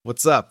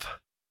What's up?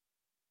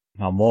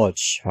 How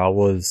much? How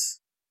was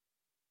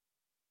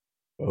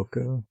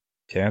Boca?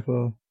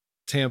 Tampa?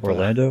 Tampa.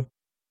 Orlando?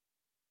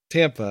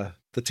 Tampa.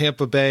 The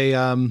Tampa Bay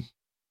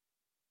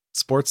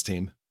sports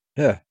team.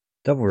 Yeah,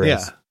 Devil Yeah.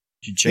 Rays.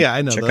 Did you Yeah,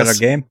 I know check out our those.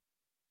 game?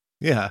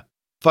 Yeah.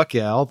 Fuck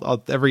yeah.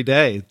 I'll every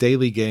day.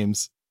 Daily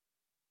games.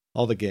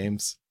 All the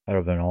games. That would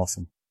have been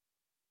awesome.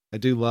 I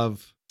do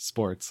love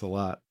sports a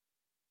lot.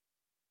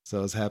 So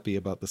I was happy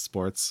about the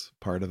sports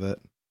part of it.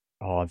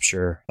 Oh, I'm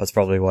sure. That's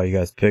probably why you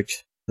guys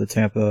picked the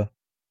Tampa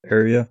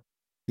area.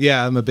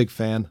 Yeah, I'm a big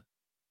fan.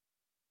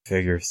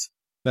 Figures.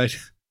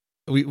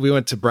 We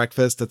went to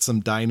breakfast at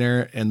some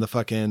diner and the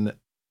fucking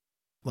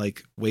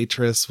like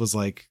waitress was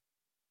like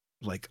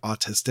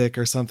autistic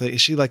or something.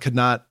 She like could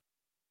not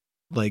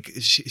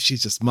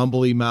she's just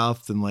mumbly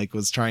mouthed and like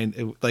was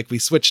trying like we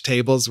switched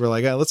tables. We're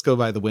like, oh, let's go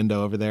by the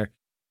window over there.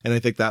 And I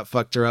think that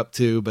fucked her up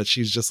too, but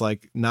she's just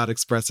like not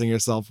expressing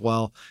herself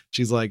well.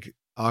 She's like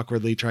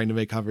awkwardly trying to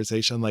make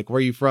conversation. Like, where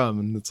are you from?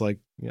 And it's like,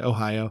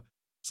 Ohio.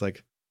 It's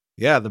like,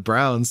 yeah, the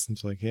Browns.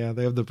 It's like, yeah,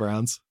 they have the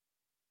Browns.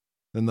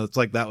 And it's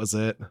like, that was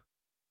it. I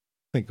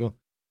think, well,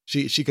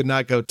 she could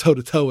not go toe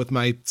to toe with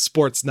my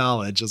sports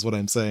knowledge is what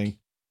I'm saying.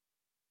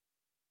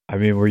 I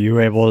mean, were you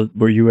able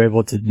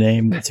to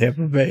name the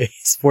Tampa Bay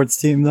sports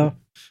team though?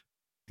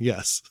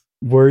 Yes.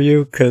 Were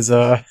you? Because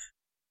you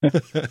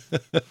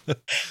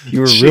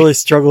were really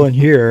struggling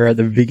here at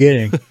the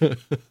beginning.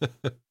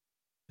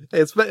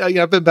 It's been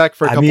I've been back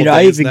for a couple days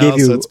I even now, gave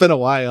you, so it's been a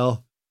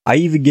while. I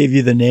even gave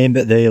you the name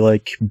that they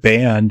like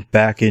banned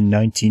back in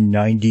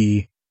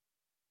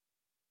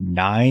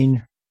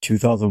 1999,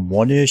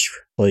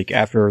 2001-ish, like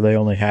after they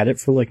only had it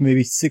for like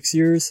maybe 6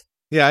 years.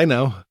 Yeah, I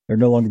know. They're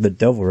no longer the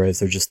Devil Rays,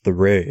 they're just the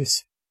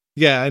Rays.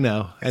 Yeah, I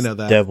know. I know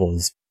that. Devil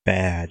is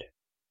bad.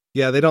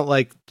 Yeah, they don't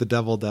like the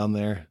devil down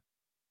there.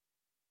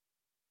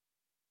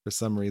 For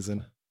some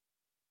reason.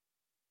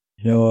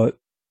 You know what?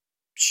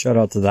 Shout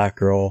out to that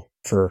girl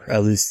for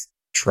at least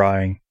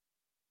trying.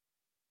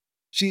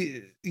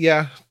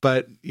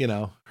 But,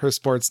 her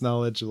sports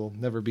knowledge will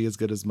never be as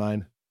good as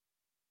mine.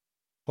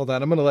 Hold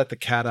on, I'm going to let the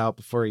cat out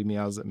before he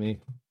meows at me.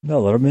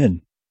 No, let him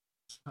in.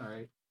 All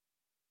right.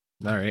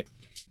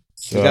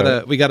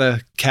 So, we got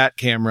a cat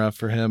camera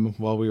for him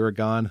while we were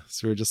gone.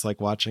 So we were just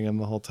like watching him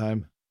the whole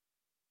time.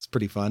 It's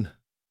pretty fun.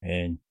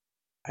 And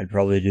I'd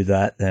probably do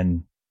that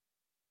then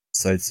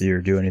sightsee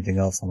or do anything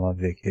else on my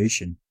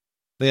vacation.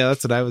 Yeah,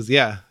 that's what I was.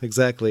 Yeah,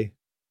 exactly.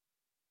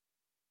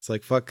 It's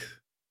like, fuck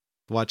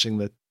watching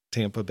the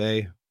Tampa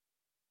Bay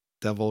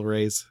Devil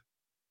Rays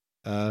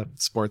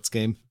sports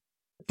game.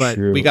 But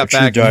we got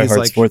back. A true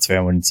diehard sports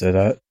fan wouldn't say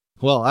that.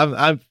 Well,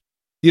 I'm.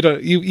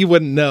 You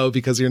wouldn't know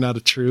because you're not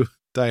a true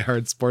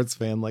diehard sports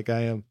fan like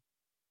I am.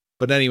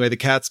 But anyway, the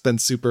cat's been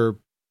super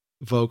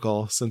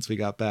vocal since we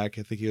got back.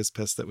 I think he was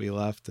pissed that we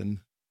left,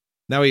 and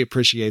now he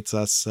appreciates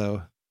us.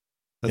 So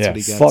that's what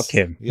he gets. Fuck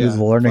him. Yeah, it was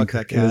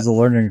a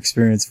learning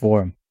experience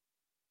for him.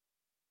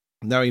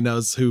 Now he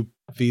knows who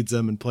feeds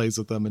him and plays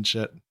with them and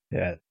shit.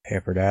 Yeah,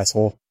 pampered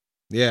asshole.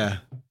 Yeah.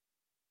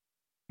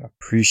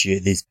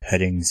 Appreciate these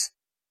pettings.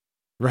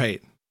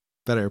 Right.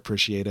 Better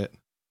appreciate it.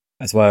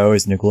 That's why I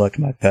always neglect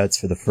my pets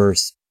for the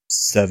first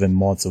 7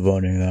 months of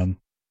owning them.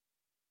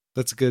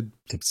 That's a good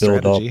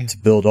strategy. To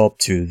build up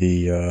to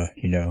the,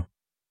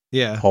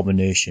 yeah,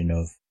 culmination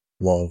of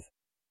love.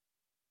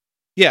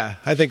 Yeah,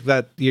 I think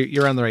that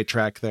you're on the right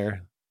track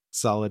there.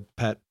 Solid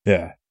pet.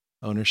 Yeah.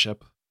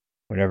 Ownership.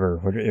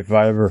 If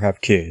I ever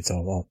have kids,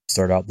 I'll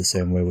start out the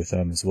same way with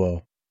them as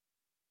well.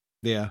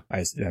 Yeah.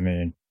 I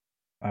mean,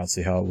 I don't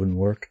see how it wouldn't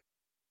work.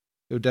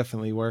 It would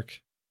definitely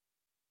work.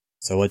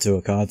 So I went to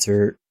a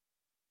concert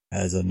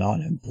as a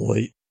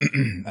non-employee, for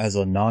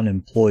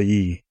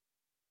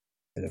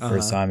the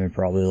first time in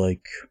probably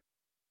like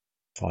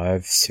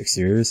 5-6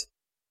 years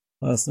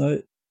last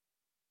night.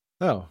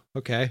 Oh,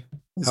 okay.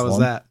 How was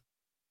that?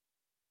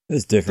 It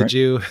was different. Did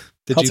you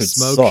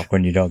smoke? Suck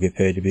when you don't get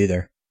paid to be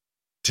there.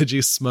 Did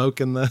you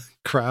smoke in the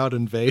crowd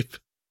and vape?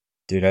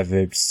 Dude, I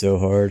vaped so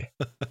hard.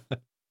 I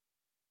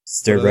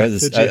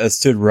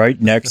stood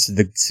right next to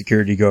the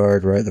security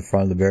guard, right at the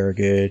front of the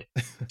barricade.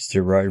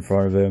 Stood right in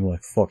front of him,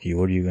 like, fuck you,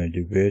 what are you gonna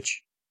do, bitch?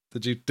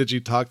 Did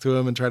you talk to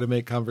him and try to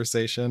make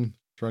conversation?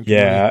 Drunkenly?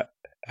 Yeah,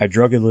 I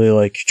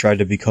drunkenly, tried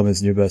to become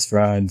his new best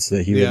friend so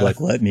that he would,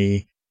 let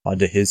me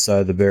onto his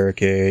side of the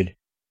barricade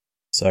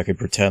so I could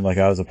pretend like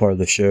I was a part of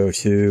the show,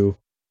 too.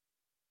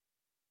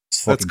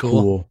 It's fucking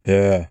cool.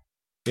 Yeah.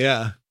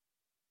 Yeah.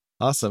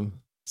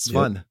 Awesome. It's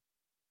fun.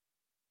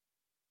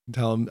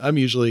 Tell him I'm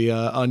usually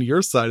on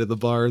your side of the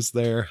bars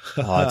there.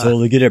 Oh, I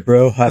totally get it,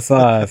 bro. High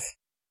five.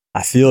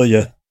 I feel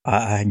you.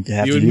 I have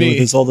to deal with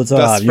this all the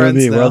time. You and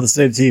me, we're on the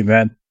same team,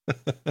 man.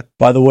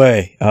 By the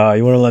way,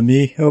 you want to let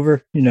me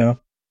over? I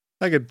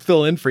could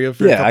fill in for you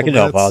for a couple I can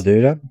minutes. help out,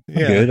 dude. I'm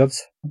good. I'm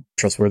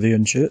trustworthy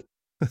and shit.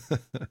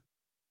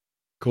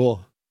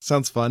 Cool.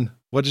 Sounds fun.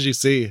 What did you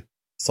see?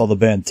 Saw the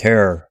band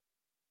Terror.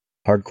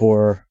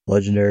 Hardcore,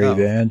 legendary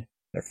band.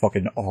 They're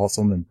fucking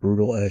awesome and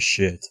brutal as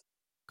shit.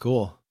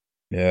 Cool.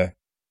 Yeah.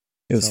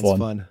 It was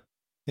fun.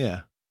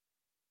 Yeah.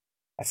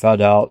 I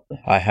found out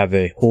I have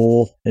a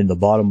hole in the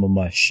bottom of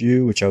my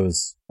shoe, which I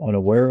was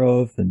unaware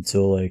of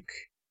until like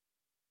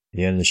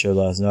the end of the show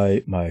last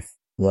night. My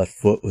left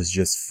foot was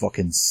just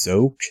fucking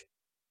soaked.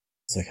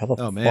 It's like, how the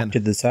fuck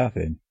did this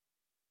happen?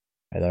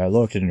 And then I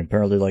looked, and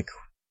apparently, like,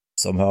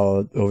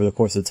 somehow over the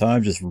course of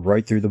time, just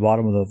right through the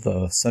bottom of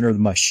the center of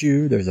my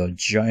shoe, there's a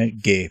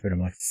giant gape, and I'm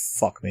like,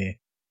 fuck me.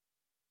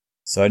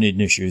 So I need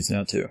new shoes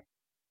now too.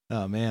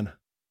 Oh man.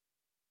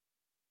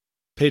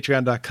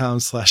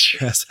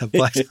 Patreon.com/stress.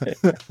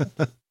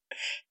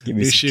 Give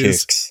me some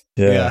shoes. Kicks.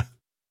 Yeah.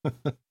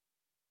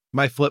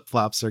 My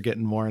flip-flops are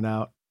getting worn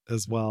out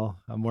as well.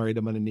 I'm worried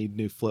I'm going to need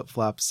new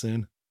flip-flops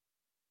soon.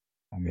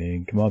 I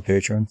mean, come on,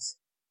 patrons.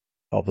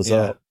 Help us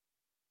out.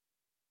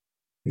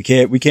 We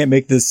can't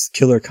make this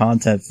killer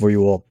content for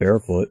you all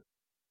barefoot.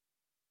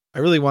 I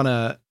really want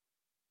to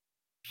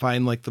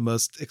find like the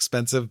most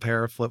expensive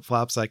pair of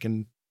flip-flops I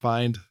can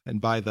find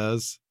and buy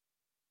those.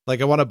 Like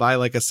I want to buy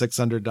like a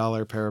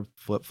 $600 pair of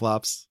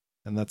flip-flops,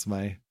 and that's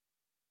my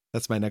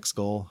next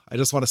goal. I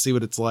just want to see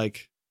what it's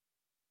like.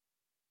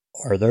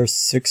 Are there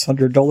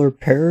 $600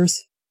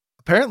 pairs?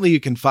 Apparently you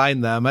can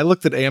find them. I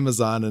looked at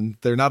Amazon and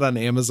they're not on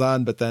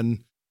Amazon, but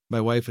then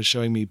my wife is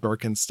showing me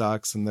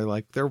Birkenstocks and they're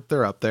like,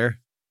 they're up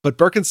there. But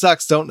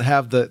Birkenstocks don't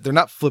have they're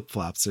not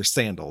flip-flops, they're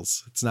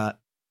sandals. It's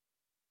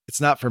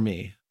not for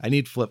me. I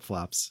need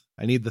flip-flops.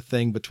 I need the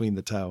thing between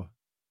the toe,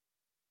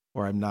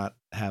 or I'm not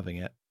having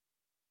it.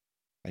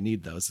 I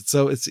need those.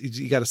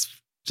 You got to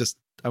just,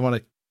 I want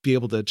to be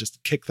able to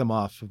just kick them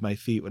off of my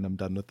feet when I'm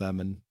done with them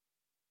and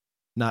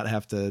not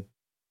have to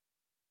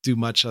do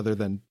much other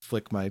than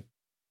flick my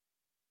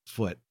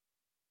foot.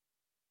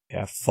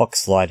 Yeah, fuck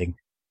sliding.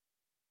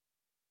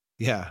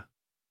 Yeah.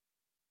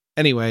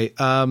 Anyway,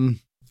 are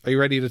you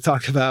ready to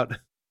talk about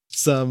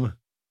some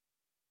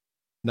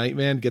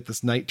Nightman? Get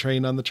this night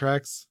train on the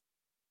tracks?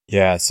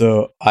 Yeah,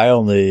 so I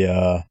only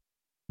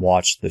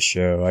watched the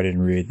show. I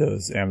didn't read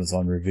those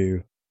Amazon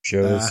review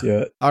shows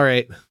yet. All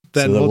right.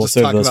 Then so we'll just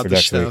talk about the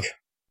show. Week.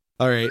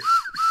 All right.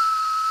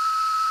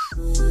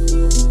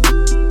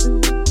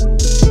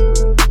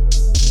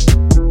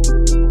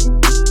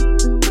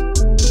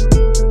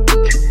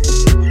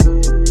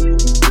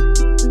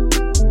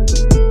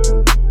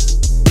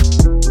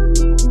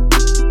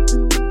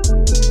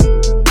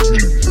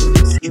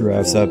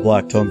 Giraffes at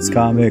Black Tongues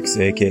Comics,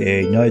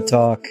 aka Night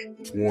Talk.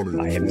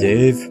 I am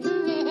Dave.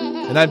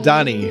 And I'm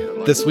Donnie.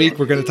 This week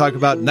we're going to talk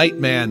about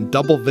Nightman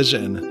Double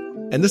Vision.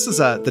 And this is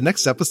the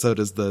next episode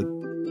is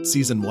the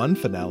season 1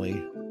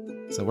 finale.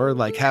 So we're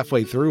like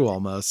halfway through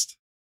almost.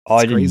 Oh,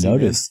 I didn't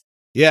notice.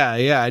 Man.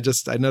 Yeah.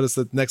 I noticed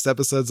that next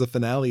episode's the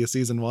finale of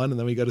season 1 and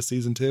then we go to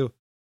season 2.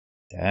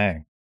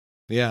 Dang.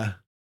 Yeah.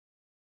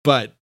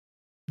 But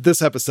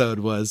this episode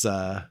was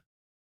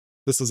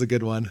this was a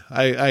good one.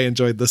 I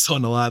enjoyed this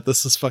one a lot.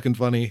 This was fucking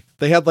funny.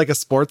 They had like a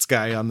sports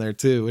guy on there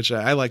too, which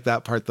I like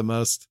that part the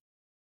most.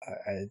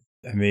 I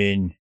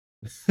mean,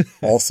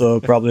 also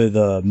probably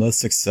the most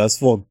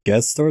successful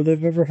guest star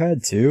they've ever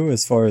had too,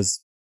 as far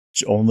as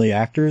only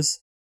actors.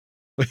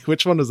 Wait,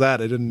 which one was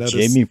that? I didn't notice.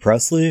 Jamie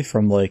Presley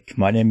from like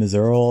My Name Is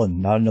Earl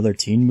and Not Another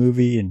Teen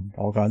Movie and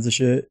all kinds of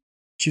shit.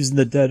 She was in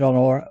the Dead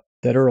or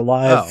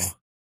Alive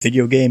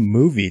video game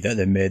movie that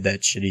they made,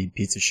 that shitty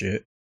piece of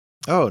shit.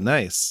 Oh,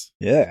 nice.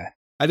 Yeah.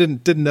 I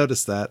didn't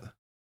notice that.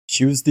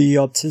 She was the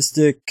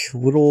autistic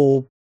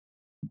little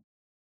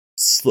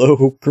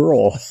slow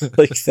girl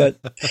like that.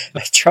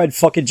 I tried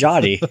fucking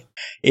Johnny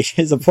in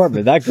his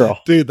apartment. That girl,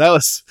 dude, that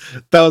was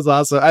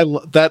awesome.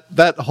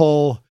 That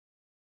whole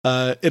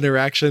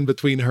interaction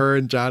between her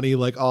and Johnny,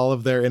 like all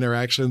of their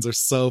interactions are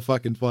so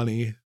fucking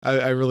funny.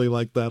 I really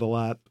like that a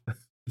lot.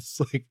 It's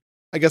like,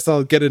 I guess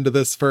I'll get into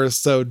this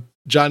first. So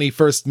Johnny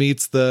first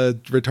meets the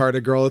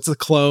retarded girl. It's a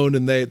clone,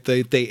 and they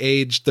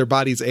age, their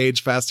bodies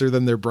age faster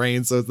than their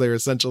brains. So they're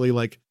essentially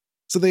like,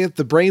 so they have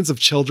the brains of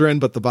children,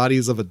 but the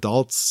bodies of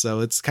adults. So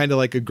it's kind of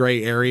like a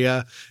gray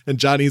area. And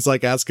Johnny's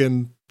like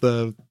asking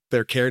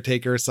their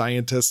caretaker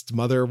scientist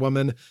mother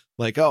woman,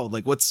 like, oh,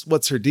 like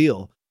what's her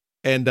deal?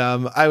 And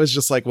I was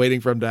just like waiting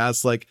for him to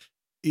ask, like,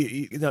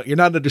 you know, you're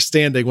not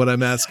understanding what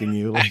I'm asking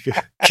you. Like,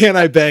 can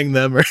I bang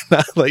them or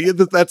not? Like,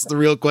 that's the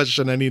real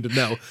question I need to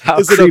know. How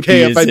is it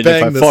okay if I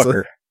bang this? Fuck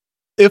her?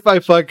 If I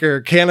fuck her,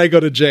 can I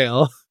go to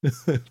jail?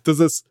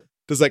 does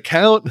that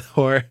count?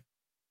 Or,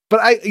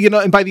 but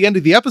and by the end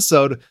of the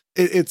episode,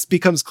 it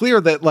becomes clear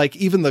that like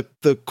even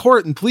the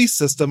court and police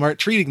system aren't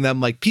treating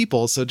them like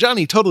people. So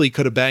Johnny totally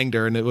could have banged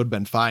her and it would have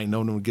been fine. No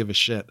one would give a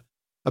shit.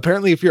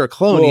 Apparently, if you're a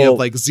clone, you have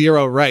like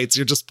zero rights.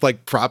 You're just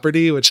like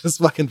property, which is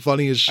fucking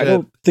funny as shit. I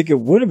don't think it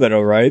would have been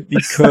all right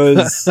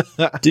because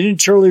didn't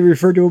Charlie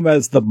refer to him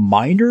as the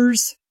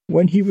minors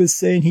when he was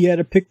saying he had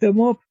to pick them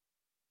up?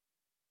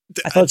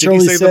 I thought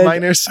Charlie said the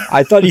minors.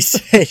 I thought he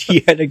said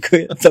he had to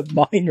get the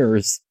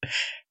minors.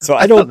 So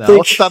I don't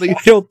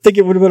think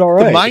it would have been all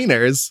right. The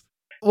minors.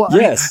 Well,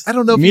 yes, I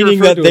don't know. If meaning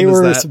that they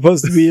were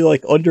supposed to be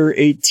like under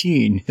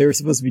 18. They were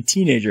supposed to be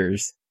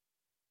teenagers.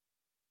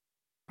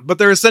 But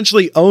they're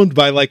essentially owned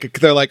by like,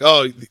 they're like,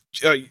 oh,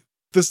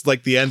 this is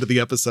like the end of the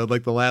episode,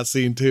 like the last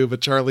scene too. But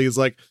Charlie is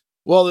like,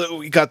 well,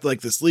 we got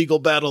like this legal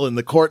battle in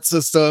the court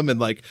system, and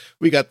like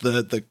we got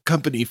the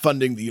company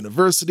funding the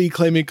university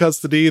claiming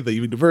custody, the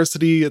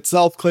university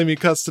itself claiming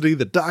custody,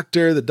 the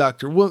doctor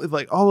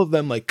like all of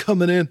them like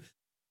coming in,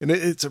 and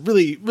it's a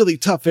really, really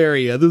tough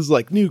area. This is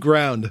like new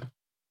ground.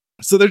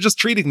 So they're just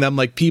treating them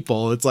like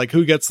people. It's like,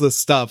 who gets this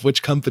stuff?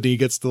 Which company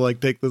gets to like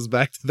take this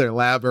back to their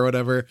lab or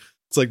whatever?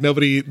 It's like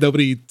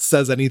nobody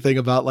says anything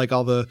about like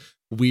all the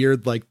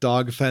weird like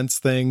dog fence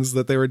things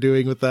that they were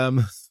doing with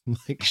them,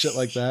 like shit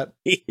like that.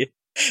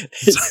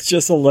 It's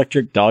just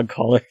electric dog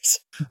collars.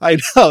 I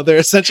know, they're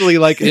essentially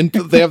like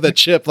they have the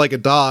chip like a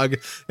dog,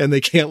 and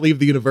they can't leave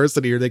the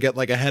university, or they get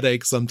like a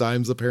headache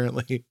sometimes.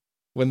 Apparently,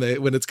 when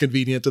it's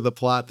convenient to the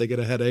plot, they get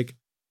a headache.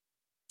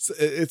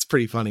 It's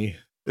pretty funny.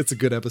 It's a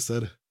good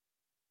episode.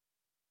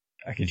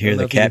 I can hear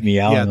the cat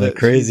meowing like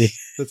crazy.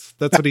 That's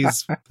what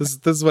he's. This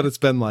is what it's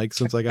been like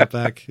since I got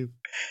back.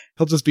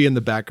 He'll just be in the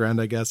background,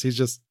 I guess. He's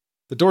just,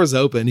 the door's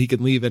open. He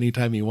can leave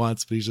anytime he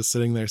wants, but he's just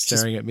sitting there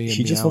staring at me and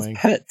he meowing. Just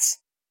wants pets.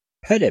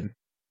 Pet him.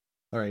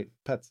 All right,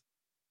 pets.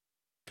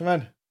 Come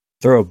on.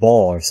 Throw a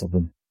ball or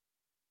something.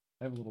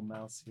 I have a little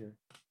mouse here.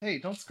 Hey,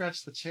 don't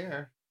scratch the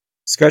chair.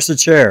 Scratch the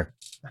chair.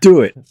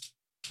 Do it.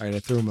 All right, I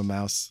threw him a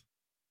mouse.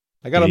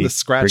 I got him the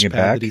scratch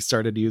pad that he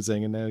started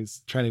using, and now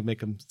he's trying to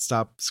make him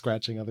stop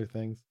scratching other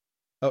things.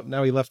 Oh,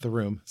 now he left the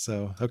room.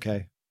 So,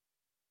 okay.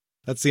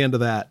 That's the end of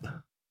that.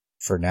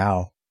 For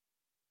now.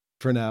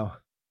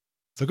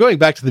 So going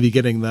back to the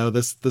beginning, though,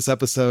 this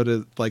episode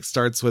is, like,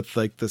 starts with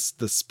like this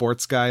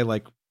sports guy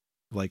like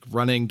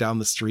running down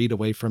the street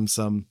away from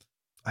some,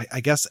 I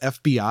guess,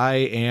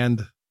 FBI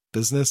and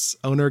business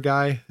owner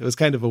guy. It was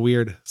kind of a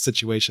weird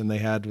situation they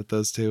had with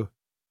those two.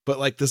 But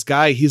like this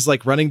guy, he's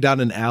like running down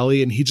an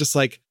alley, and he just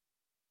like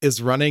is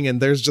running,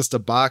 and there's just a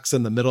box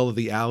in the middle of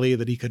the alley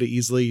that he could have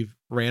easily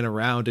ran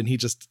around, and he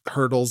just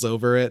hurdles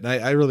over it. And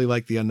I really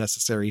like the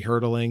unnecessary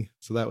hurdling.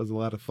 So that was a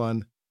lot of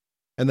fun.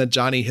 And then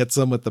Johnny hits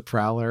him with the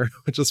prowler,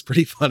 which is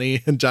pretty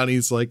funny. And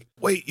Johnny's like,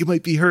 wait, you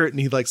might be hurt.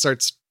 And he like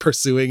starts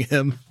pursuing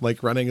him,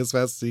 like running as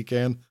fast as he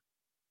can.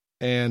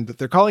 And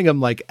they're calling him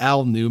like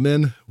Al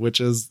Newman, which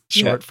is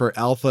short for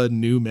Alpha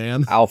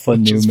Newman. Alpha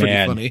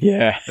Newman. Funny.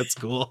 Yeah. That's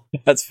cool.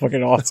 That's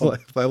fucking awesome.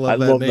 I love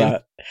that name.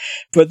 That.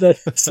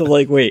 But so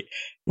like, wait,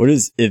 what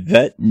is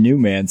Yvette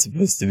Newman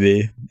supposed to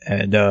be?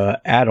 And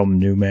Adam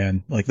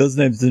Newman. Like, those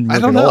names didn't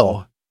work at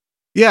all.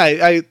 Yeah,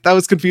 I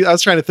was confused. I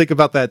was trying to think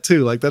about that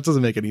too. Like, that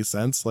doesn't make any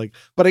sense. Like,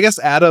 but I guess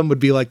Adam would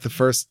be like the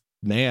first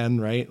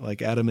man, right?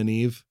 Like Adam and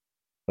Eve.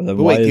 But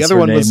wait, the other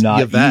one was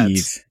Yvette.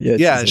 Eve?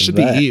 Yeah, it should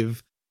be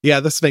Eve. Yeah,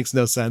 this makes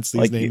no sense,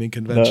 these like, naming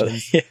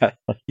conventions.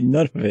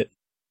 None of it.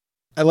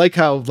 I like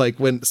how, like,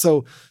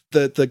 so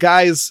the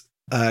guys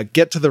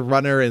get to the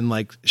runner and,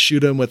 like,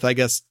 shoot him with, I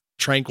guess,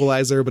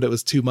 tranquilizer, but it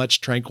was too much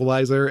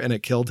tranquilizer, and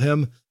it killed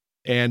him.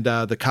 And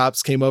the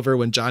cops came over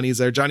when Johnny's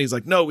there. Johnny's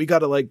like, no, we got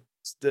to, like,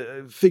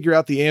 figure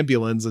out the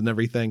ambulance and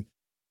everything.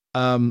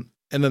 And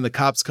then the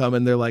cops come,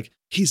 and they're like,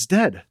 he's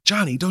dead.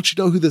 Johnny, don't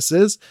you know who this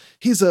is?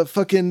 He's a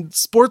fucking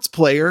sports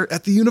player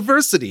at the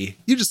university.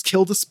 You just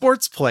killed a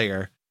sports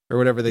player. Or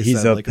whatever they said.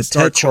 He's like a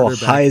potential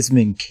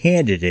Heisman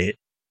candidate.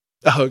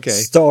 Oh, okay.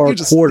 Star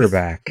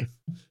quarterback.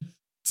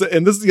 So,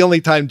 and this is the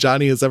only time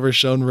Johnny has ever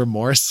shown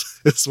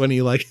remorse. Is when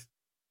he like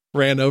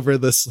ran over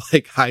this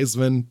like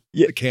Heisman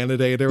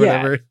candidate or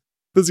whatever.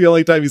 This is the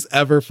only time he's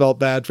ever felt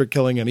bad for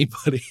killing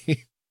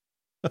anybody.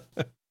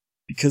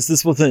 Because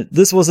this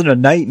wasn't a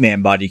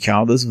Nightman body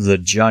count. This was a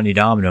Johnny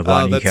Domino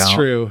body count. That's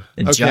true.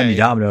 And Johnny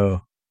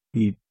Domino,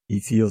 he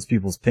feels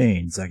people's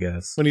pains, I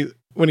guess.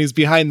 When he's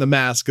behind the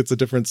mask, it's a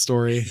different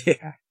story.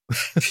 Yeah,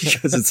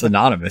 because it's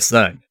anonymous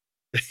then.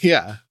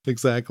 Yeah,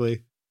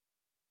 exactly.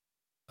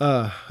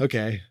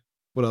 Okay.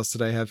 What else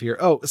did I have here?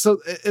 Oh, so,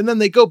 and then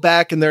they go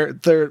back, and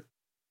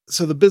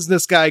so the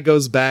business guy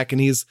goes back,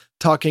 and he's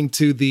talking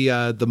to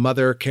the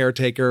mother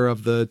caretaker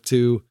of the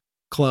two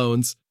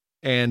clones.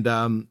 And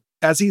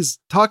as he's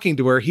talking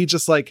to her, he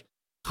just like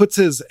puts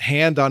his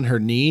hand on her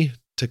knee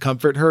to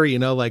comfort her, you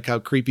know, like how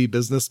creepy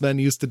businessmen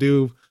used to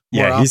do.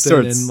 Yeah,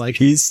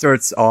 he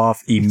starts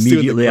off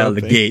immediately out of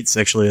the gate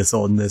sexually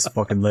assaulting this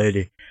fucking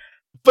lady.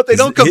 But they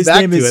don't come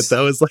back to it,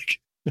 though. It's like...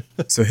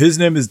 So his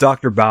name is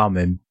Dr.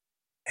 Bauman,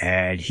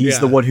 and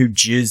he's the one who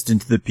jizzed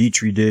into the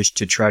petri dish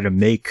to try to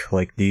make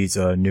like these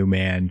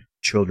Newman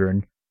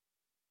children.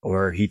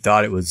 Or he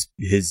thought it was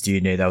his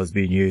DNA that was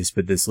being used,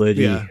 but this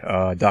lady,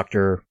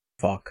 Dr.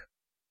 Fuck.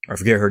 I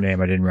forget her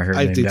name. I didn't write her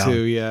name down. I do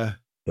too, yeah.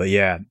 But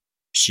yeah.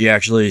 She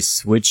actually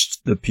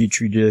switched the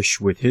petri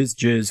dish with his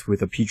jizz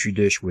with a petri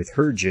dish with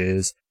her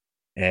jizz,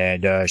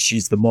 and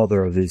she's the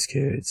mother of these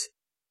kids.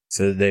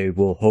 So they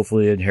will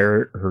hopefully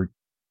inherit her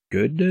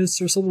goodness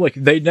or something. Like,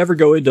 they never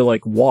go into,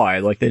 like, why.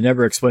 Like, they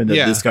never explain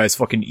that this guy's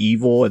fucking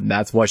evil and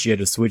that's why she had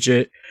to switch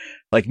it.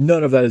 Like,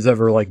 none of that is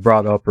ever, like,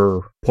 brought up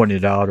or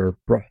pointed out or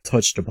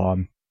touched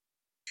upon.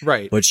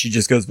 Right. But she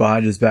just goes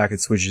behind his back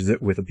and switches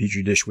it with a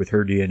petri dish with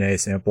her DNA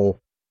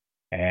sample.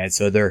 And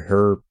so they're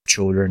her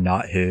children,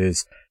 not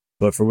his.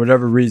 But for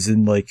whatever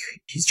reason, like,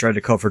 he's trying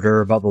to comfort her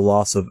about the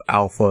loss of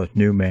Alpha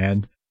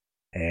Newman.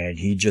 and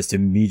he just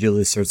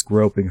immediately starts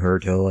groping her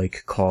to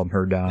like calm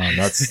her down.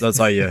 That's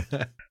how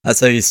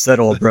you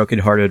settle a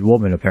broken-hearted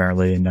woman,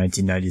 apparently, in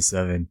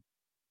 1997.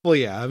 Well,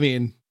 yeah, I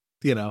mean,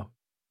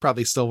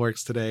 probably still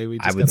works today. We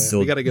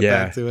gotta get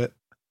back to it.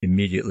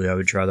 Immediately, I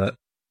would try that.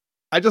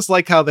 I just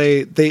like how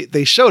they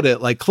showed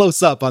it like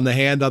close up on the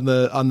hand on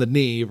the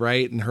knee,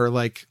 right? And her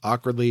like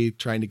awkwardly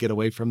trying to get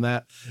away from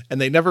that. And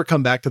they never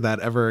come back to that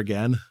ever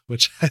again,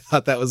 which I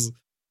thought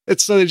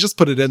so they just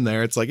put it in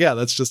there. It's like, yeah,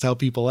 that's just how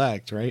people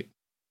act, right?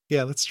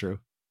 Yeah, that's true.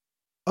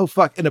 Oh,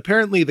 fuck. And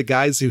apparently the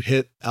guys who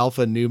hit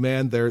Alpha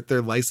Newman, their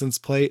license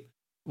plate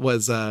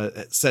was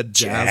said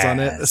Jazz on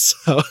it.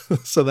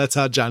 So that's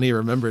how Johnny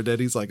remembered it.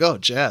 He's like, oh,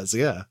 Jazz.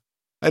 Yeah,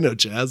 I know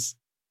Jazz.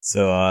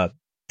 So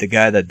the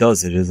guy that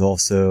does it is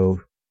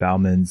also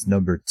Bauman's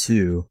number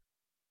 2.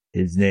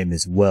 His name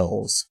is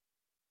Wells.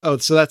 Oh,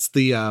 so that's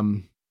the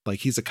like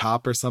he's a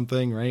cop or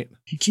something, right?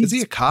 Is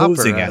he a cop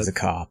posing as a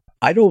cop?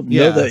 I don't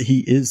know that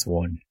he is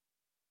one.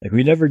 Like,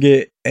 we never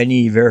get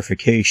any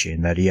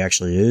verification that he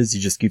actually is. He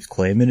just keeps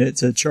claiming it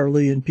to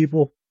Charlie and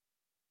people.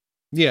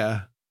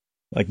 Yeah.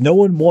 Like, no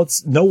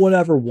one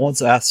ever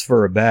once asks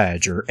for a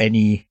badge or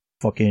any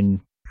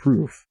fucking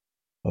proof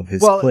of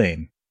his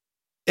claim.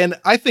 And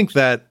I think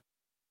that,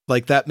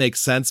 like, that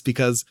makes sense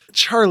because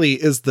Charlie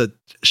is the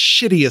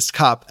shittiest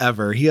cop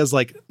ever. He has,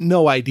 like,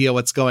 no idea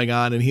what's going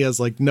on, and he has,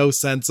 like, no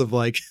sense of,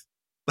 like,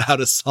 how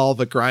to solve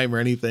a crime or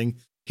anything.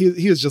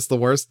 He was just the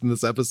worst in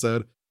this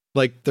episode.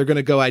 Like, they're going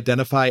to go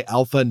identify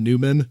Alpha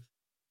Newman.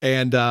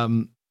 And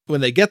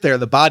when they get there,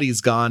 the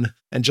body's gone.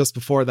 And just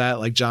before that,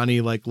 like,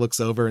 Johnny, like, looks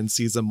over and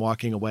sees him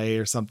walking away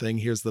or something.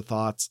 Hears the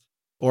thoughts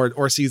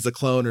or sees the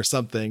clone or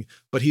something.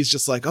 But he's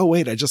just like, oh,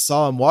 wait, I just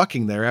saw him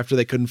walking there after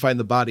they couldn't find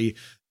the body.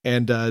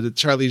 And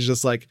Charlie's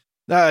just like,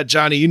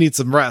 Johnny, you need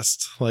some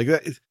rest. Like,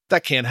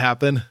 that can't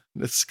happen.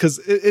 It's because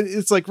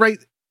it's like right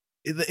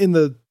in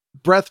the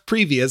breath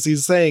previous,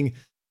 he's saying,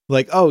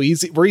 like, oh,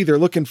 we're either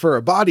looking for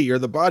a body or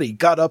the body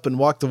got up and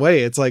walked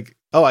away. It's like,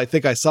 oh, I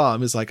think I saw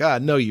him. It's like,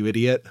 no, you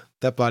idiot.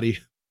 That body,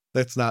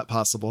 that's not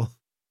possible.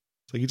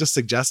 So you just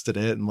suggested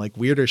it, and like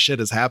weirder shit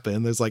has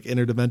happened. There's like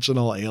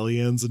interdimensional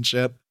aliens and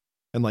shit,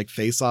 and like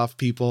face-off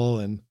people,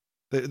 and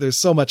there's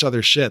so much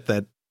other shit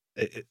that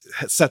it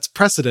sets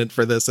precedent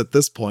for this at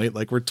this point.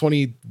 Like, we're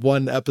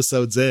 21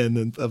 episodes in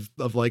and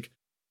of like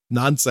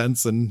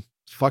nonsense and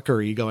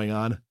fuckery going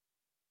on.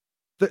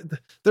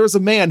 There was a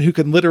man who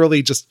can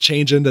literally just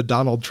change into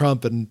Donald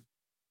Trump and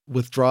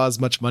withdraw as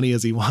much money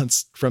as he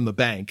wants from the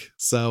bank.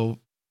 So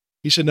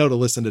he should know to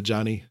listen to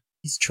Johnny.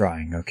 He's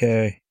trying,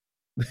 okay?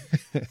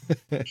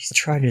 He's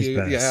trying his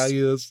best. Yeah, he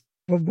is.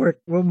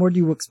 What more do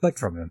you expect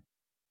from him?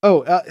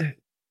 Oh,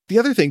 the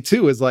other thing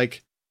too is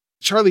like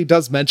Charlie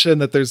does mention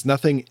that there's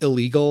nothing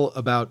illegal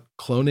about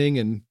cloning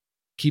and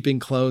keeping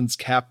clones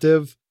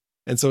captive.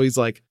 And so he's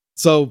like,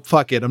 so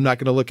fuck it, I'm not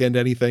going to look into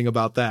anything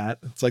about that.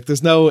 It's like,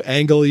 there's no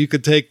angle you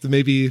could take to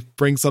maybe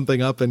bring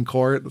something up in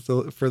court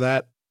for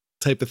that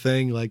type of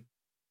thing. Like,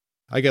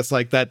 I guess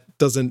like that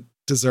doesn't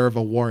deserve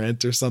a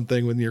warrant or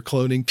something when you're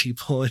cloning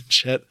people and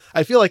shit.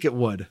 I feel like it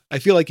would. I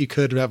feel like you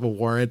could have a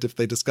warrant if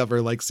they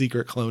discover like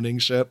secret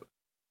cloning shit.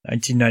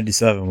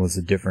 1997 was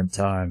a different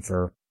time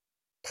for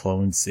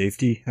clone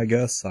safety, I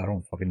guess. I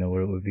don't fucking know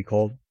what it would be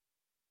called.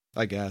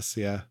 I guess,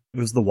 yeah. It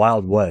was the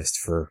Wild West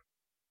for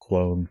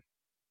clone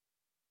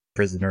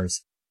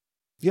prisoners.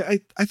 Yeah,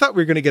 I thought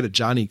we were going to get a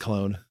Johnny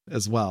clone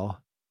as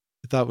well.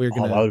 I thought we were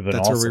going to,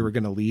 that's awesome. Where we were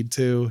going to lead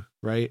to,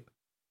 right?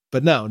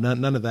 But no,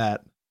 none of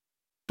that.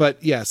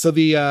 But yeah, so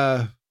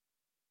the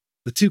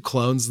 2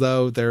 clones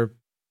though, they're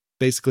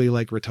basically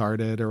like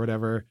retarded or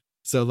whatever.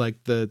 So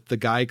like the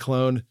guy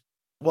clone,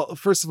 well,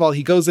 first of all,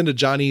 he goes into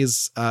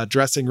Johnny's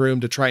dressing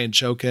room to try and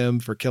choke him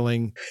for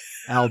killing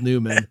Al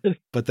Newman.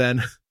 but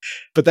then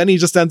he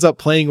just ends up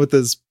playing with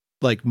his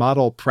like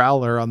model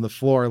Prowler on the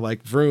floor,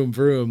 like vroom,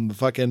 vroom,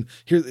 fucking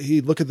here.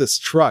 He look at this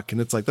truck. And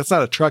it's like, that's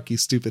not a truck, you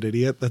stupid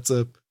idiot. That's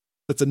a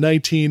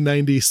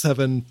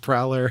 1997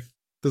 Prowler.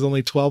 There's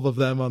only 12 of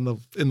them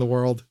in the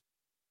world.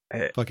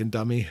 Fucking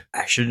dummy.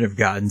 I shouldn't have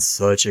gotten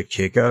such a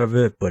kick out of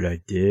it, but I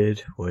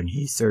did. When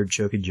he started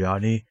choking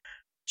Johnny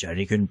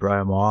couldn't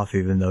pry him off,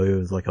 even though he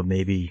was like a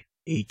maybe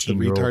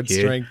 18-year-old kid.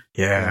 Strength.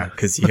 Yeah,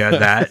 because he had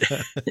that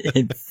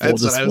in full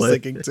That's display. What I was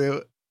thinking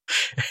too.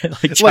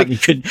 like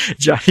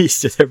Johnny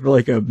stood there for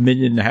like a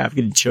minute and a half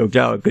getting choked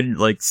out. I couldn't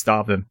like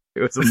stop him.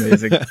 It was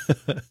amazing.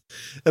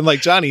 And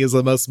like Johnny is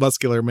the most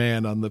muscular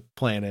man on the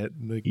planet.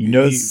 Like, he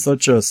knows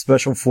such a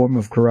special form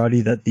of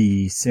karate that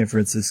the San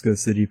Francisco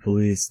City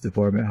Police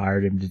Department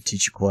hired him to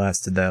teach a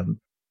class to them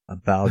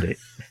about it.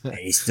 And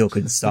he still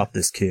couldn't stop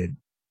this kid.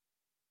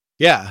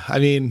 Yeah, I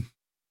mean,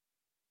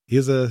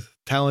 he's a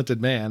talented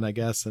man, I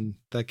guess, and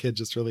that kid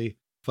just really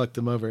fucked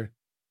him over.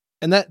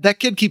 And that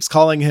kid keeps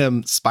calling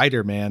him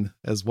Spider-Man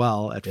as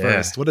well at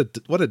first. What a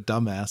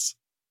dumbass.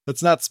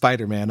 That's not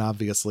Spider-Man,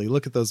 obviously.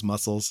 Look at those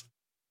muscles.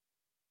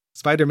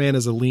 Spider-Man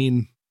is a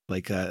lean,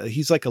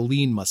 he's like a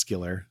lean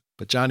muscular,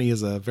 but Johnny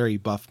is a very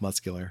buff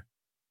muscular.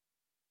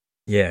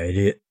 Yeah,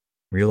 idiot.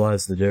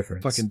 Realize the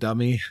difference. Fucking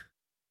dummy.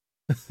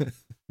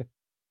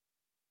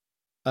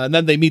 And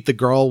then they meet the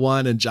girl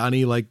one, and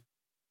Johnny like,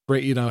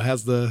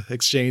 has the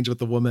exchange with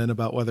the woman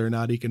about whether or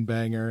not he can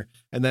bang her.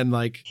 And then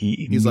like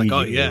he's like,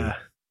 oh yeah.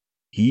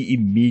 He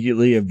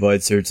immediately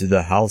invites her to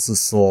the House of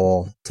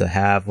Soul to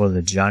have one of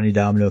the Johnny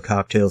Domino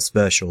cocktail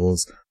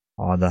specials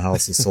on the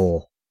House of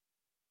Soul.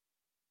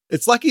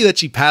 It's lucky that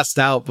she passed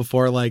out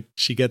before like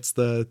she gets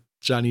the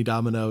Johnny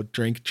Domino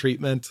drink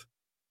treatment.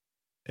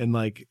 And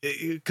like,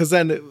 because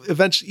then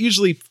eventually,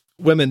 usually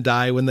women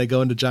die when they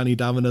go into Johnny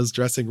Domino's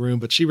dressing room,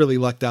 but she really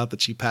lucked out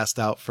that she passed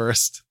out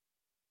first.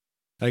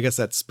 I guess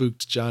that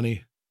spooked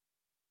Johnny.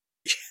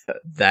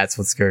 That's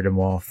what scared him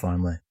off,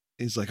 finally.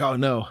 He's like, oh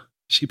no,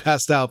 she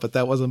passed out, but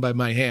that wasn't by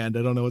my hand.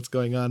 I don't know what's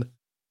going on.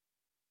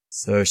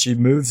 So she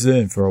moves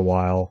in for a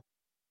while,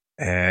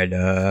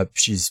 and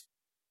she's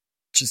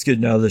just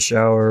getting out of the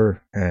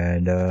shower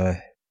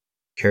and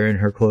carrying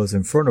her clothes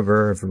in front of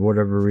her, and for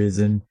whatever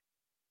reason,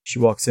 she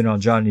walks in on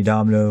Johnny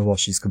Domino while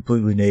she's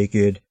completely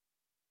naked.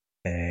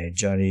 And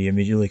Johnny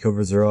immediately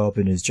covers her up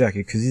in his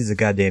jacket because he's a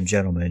goddamn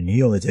gentleman.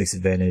 He only takes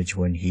advantage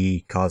when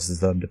he causes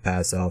them to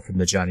pass out from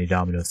the Johnny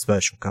Domino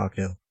special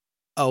cocktail.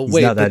 Oh, he's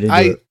wait, not that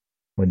into it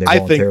when they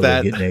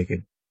voluntarily get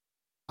naked.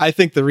 I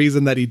think the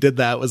reason that he did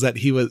that was that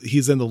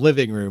he's in the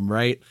living room,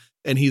 right?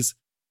 And he's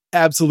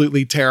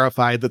absolutely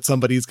terrified that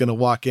somebody's going to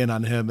walk in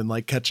on him and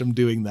like catch him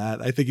doing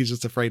that. I think he's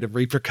just afraid of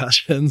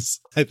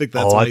repercussions. I think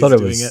that's why he's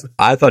doing it.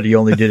 I thought he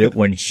only did it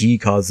when he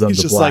caused them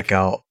to black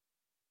out.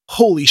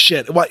 Holy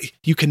shit, what?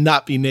 You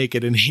cannot be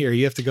naked in here.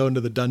 You have to go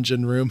into the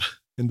dungeon room,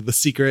 into the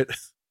secret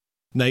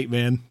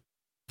Nightman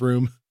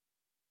room,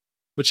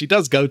 which he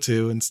does go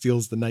to and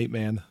steals the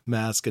Nightman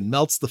mask and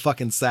melts the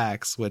fucking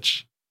sacks,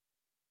 which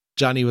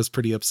Johnny was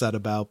pretty upset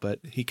about, but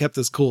he kept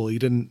his cool. He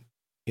didn't,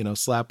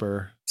 slap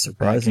her.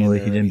 Surprisingly,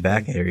 he didn't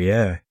backhand her,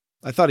 yeah.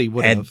 I thought he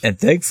would have. And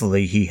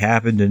thankfully, he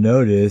happened to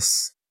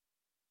notice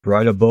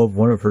right above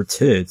one of her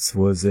tits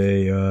was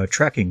a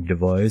tracking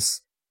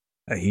device.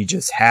 He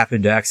just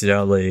happened to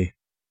accidentally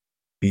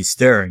be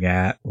staring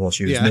at while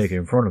she was naked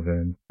in front of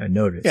him and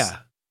noticed. Yeah.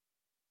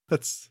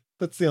 That's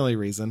the only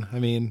reason. I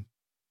mean,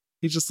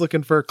 he's just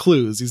looking for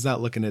clues. He's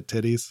not looking at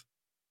titties.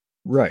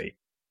 Right.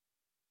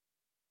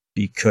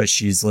 Because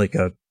she's like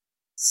a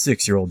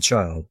 6-year-old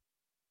child.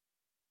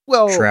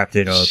 Well,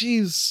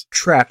 she's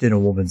trapped in a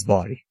woman's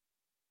body.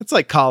 It's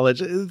like college.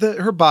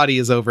 Her body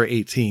is over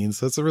 18,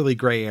 so it's a really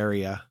gray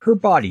area. Her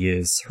body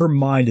is. Her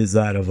mind is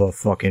that of a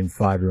fucking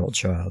 5-year-old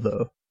child,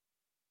 though.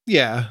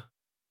 Yeah.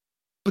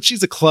 But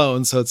she's a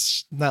clone, so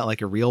it's not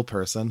like a real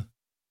person.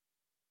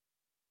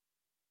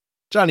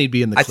 Johnny'd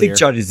be in the clear. I think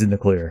Johnny's in the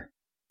clear.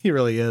 He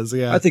really is,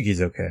 yeah. I think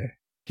he's okay.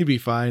 He'd be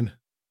fine.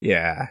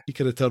 Yeah. He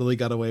could have totally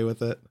got away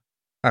with it.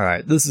 All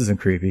right, this isn't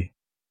creepy.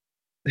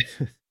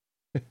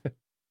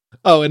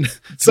 Oh, and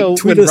so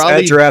tweet when us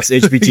Raleigh... at Giraffes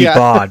HBT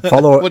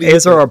Pod.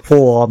 Answer our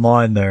poll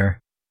online there.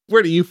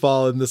 Where do you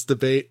fall in this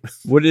debate?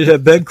 Would it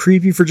have been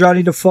creepy for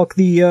Johnny to fuck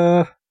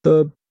the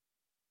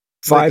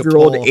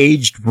 5-year-old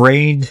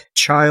aged-brained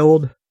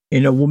child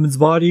in a woman's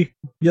body?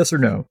 Yes or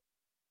no?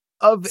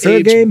 Of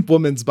age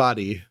woman's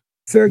body.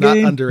 Fair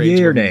game? Not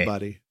underage woman's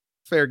body.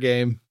 Fair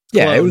game.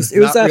 Yeah, clone, it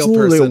was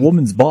absolutely a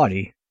woman's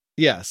body.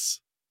 Yes.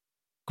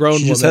 Grown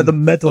woman. She just had the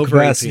mental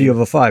capacity 18. of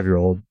a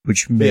 5-year-old,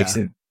 which makes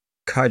it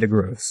kind of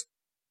gross.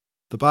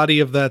 The body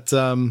of that,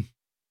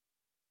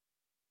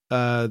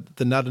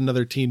 the Not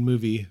Another Teen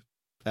Movie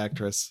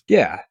actress.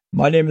 Yeah.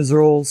 My Name is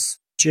Earl's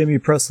Jamie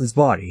Presley's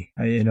body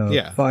in a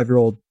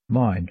 5-year-old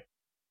mind.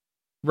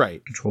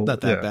 Right. Control.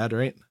 Not that bad,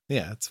 right?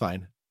 Yeah, it's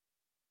fine.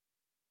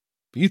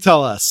 But you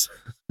tell us.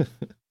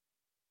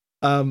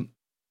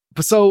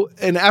 So,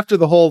 and after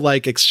the whole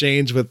like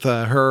exchange with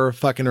her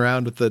fucking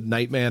around with the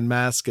Nightman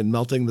mask and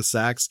melting the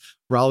sacks,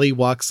 Raleigh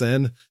walks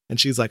in and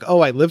she's like, "Oh,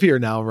 I live here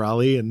now,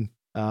 Raleigh." And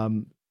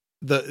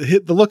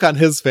the look on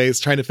his face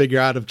trying to figure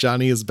out if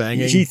Johnny is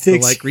banging the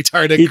like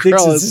retarded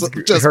girl is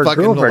just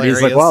fucking hilarious.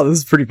 He's like, "Wow, this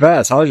is pretty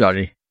fast, huh,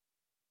 Johnny?"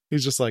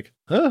 He's just like,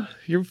 "Huh,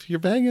 you're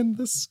banging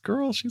this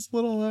girl? She's a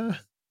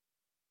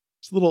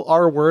little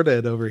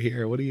R-worded over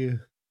here. What are you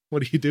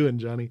doing,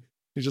 Johnny?"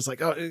 He's just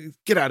like, "Oh,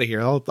 get out of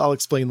here. I'll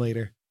explain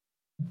later."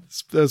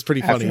 That was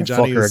pretty funny.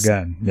 Johnny was,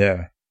 again.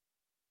 Yeah.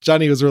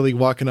 Johnny was really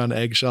walking on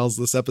eggshells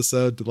this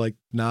episode to like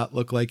not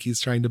look like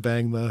he's trying to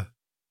bang the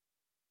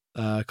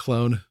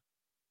clone.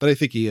 But I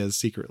think he is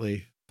secretly.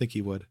 I think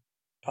he would.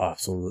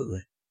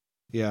 Absolutely.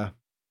 Yeah.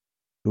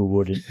 Who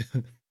wouldn't?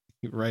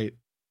 Right.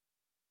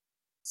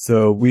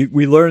 So we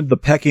learned the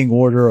pecking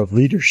order of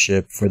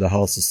leadership for the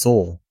House of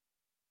Soul.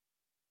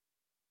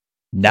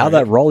 Now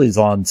that Raleigh's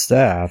on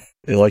staff,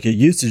 it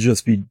used to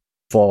just be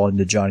fall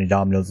into Johnny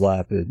Domino's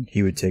lap and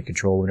he would take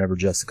control whenever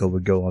Jessica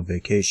would go on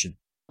vacation.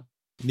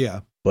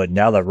 Yeah. But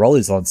now that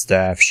Raleigh's on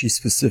staff, she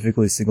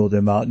specifically singled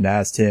him out and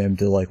asked him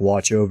to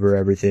watch over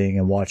everything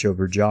and watch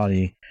over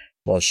Johnny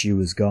while she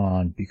was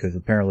gone, because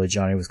apparently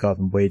Johnny was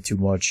causing way too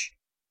much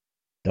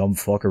dumb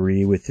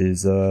fuckery with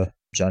his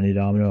Johnny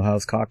Domino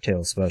House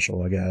cocktail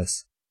special, I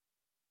guess.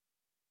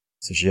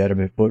 So she had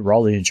to put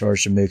Raleigh in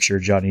charge to make sure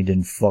Johnny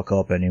didn't fuck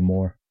up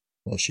anymore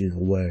while she's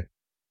away.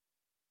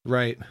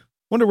 Right.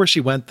 Wonder where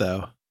she went,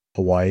 though.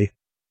 Hawaii.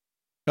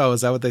 Oh,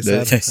 is that what they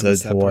said? They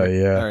said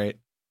Hawaii, yeah. All right.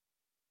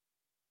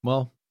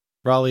 Well,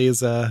 Raleigh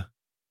is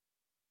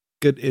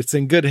good. It's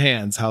in good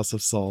hands, House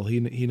of Soul. He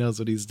knows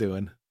what he's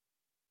doing.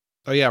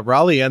 Oh yeah,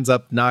 Raleigh ends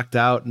up knocked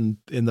out and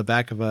in the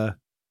back of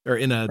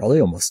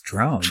Raleigh almost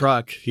drowned.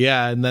 Truck.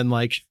 Yeah, and then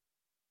like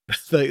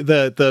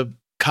the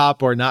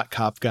cop or not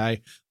cop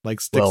guy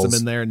like sticks him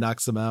in there and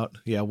knocks him out.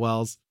 Yeah,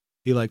 Wells.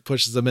 He like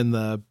pushes him in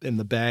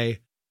the bay,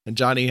 and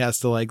Johnny has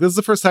to like. This is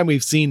the first time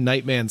we've seen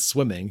Nightman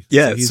swimming.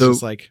 Yeah, so he's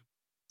just like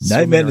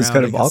Nightman is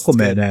kind of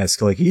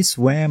Aquaman-esque. Like he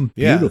swam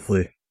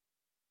beautifully.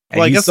 And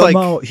well, I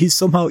guess he's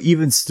somehow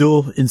even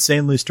still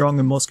insanely strong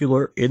and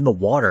muscular in the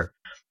water.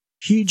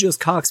 He just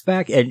cocks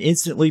back and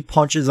instantly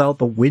punches out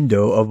the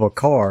window of a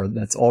car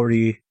that's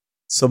already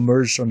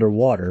submerged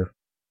underwater.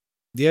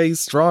 Yeah,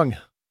 he's strong.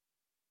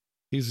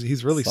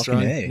 He's really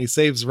strong. And he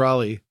saves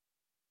Raleigh,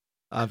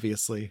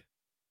 obviously.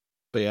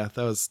 But yeah,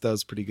 that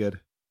was pretty good.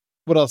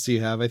 What else do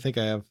you have? I think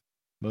I have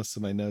most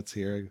of my notes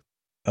here.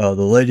 The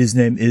lady's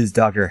name is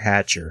Dr.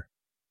 Hatcher.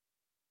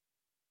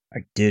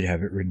 I did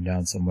have it written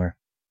down somewhere.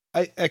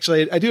 I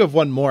do have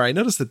one more. I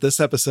noticed that this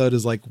episode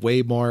is like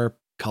way more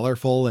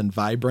colorful and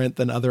vibrant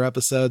than other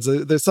episodes.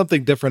 There's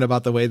something different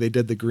about the way they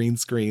did the green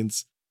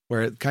screens,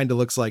 where it kind of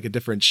looks like a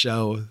different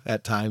show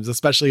at times,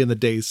 especially in the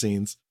day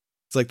scenes.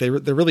 It's like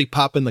they're really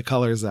popping the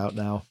colors out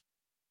now.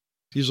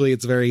 Usually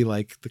it's very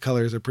like the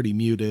colors are pretty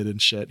muted and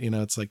shit. You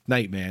know, it's like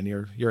Nightman.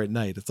 You're at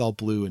night. It's all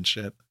blue and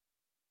shit.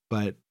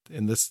 But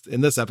in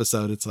this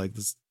episode, it's like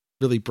this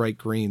really bright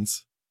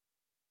greens.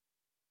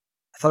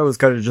 I thought it was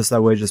kind of just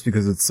that way just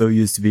because it's so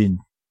used to being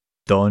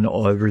done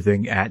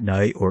everything at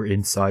night or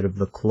inside of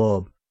the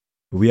club.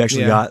 We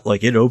actually got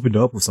like it opened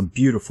up with some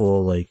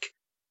beautiful like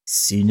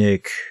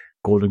scenic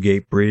Golden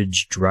Gate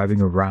Bridge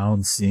driving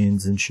around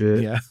scenes and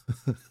shit. Yeah.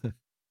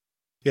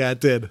 Yeah,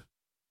 it did. A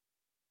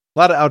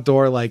lot of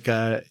outdoor like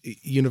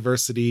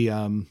university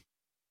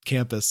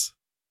campus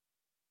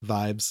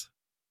vibes.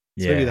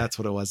 So maybe that's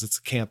what it was. It's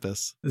a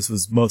campus. This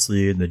was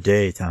mostly in the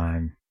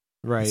daytime.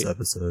 Right. This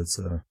episode,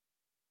 so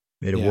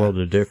made a world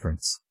of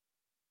difference.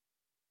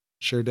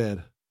 Sure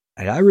did.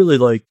 And I really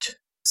liked,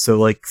 so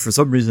like for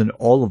some reason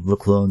all of the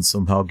clones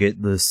somehow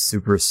get this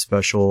super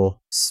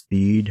special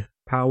speed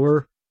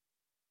power.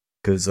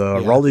 Because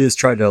Raleigh is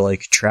trying to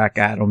like track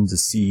Adam to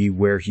see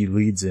where he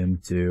leads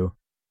him to.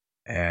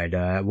 And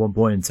at one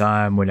point in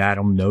time when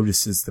Adam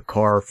notices the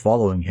car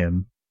following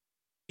him,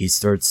 he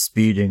starts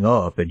speeding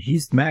up and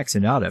he's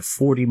maxing out at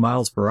 40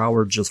 miles per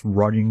hour just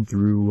running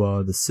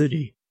through the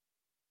city.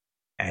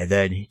 And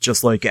then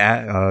just like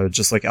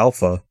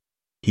Alpha,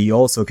 he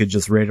also could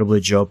just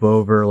randomly jump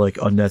over like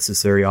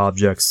unnecessary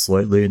objects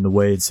slightly in the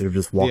way instead of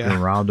just walking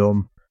around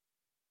them.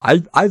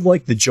 I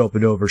like the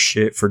jumping over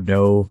shit for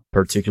no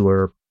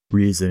particular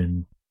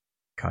reason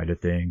kind of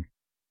thing.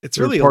 It's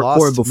really a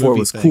lost before movie it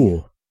was thing.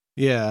 cool.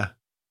 Yeah.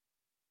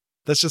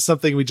 That's just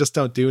something we just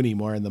don't do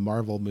anymore in the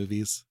Marvel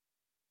movies.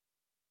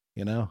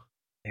 You know?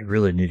 They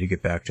really need to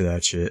get back to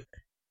that shit.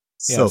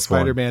 Yeah, so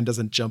Spider-Man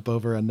doesn't jump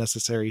over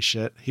unnecessary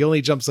shit. He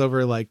only jumps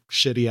over like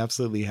shit he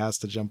absolutely has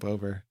to jump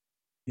over.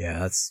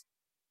 Yeah,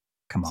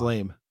 come on.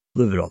 Lame.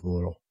 Live it up a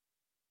little.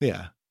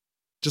 Yeah.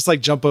 Just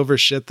like jump over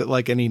shit that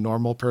like any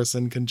normal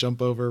person can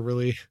jump over,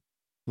 really.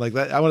 Like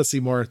that. I want to see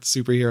more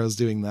superheroes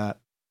doing that.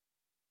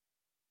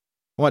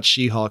 I want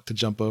She-Hulk to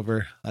jump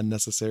over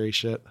unnecessary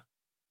shit.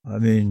 I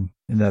mean,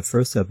 in that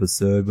first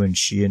episode when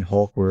she and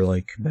Hulk were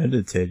like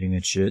meditating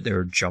and shit, they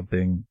were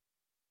jumping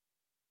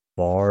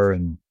far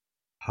and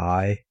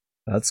high.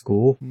 That's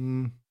cool.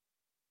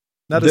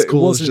 Not as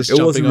cool as just jumping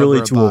over a box. It wasn't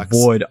really to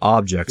avoid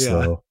objects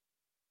though.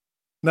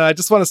 No, I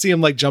just want to see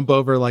him like jump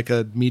over like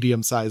a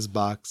medium-sized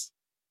box.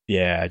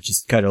 Yeah,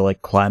 just kind of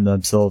like climb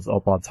themselves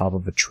up on top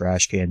of a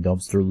trash can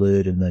dumpster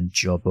lid and then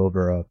jump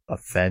over a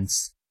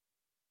fence.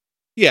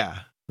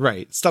 Yeah,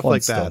 right. Stuff Fun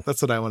like stuff. that.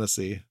 That's what I want to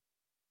see.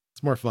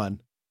 It's more fun.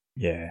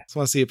 Yeah. Just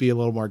want to see it be a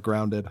little more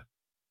grounded.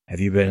 Have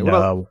you been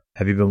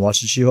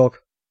watching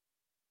She-Hulk?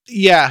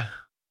 Yeah.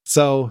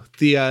 So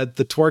the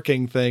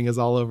twerking thing is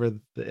all over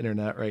the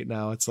internet right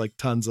now. It's like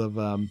tons of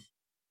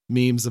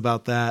memes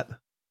about that.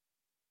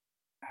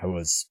 I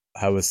was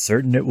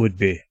certain it would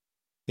be.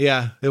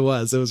 Yeah, it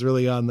was. It was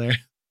really on there.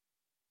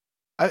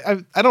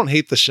 I don't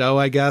hate the show,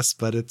 I guess,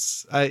 but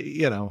it's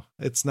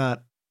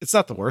not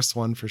the worst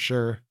one for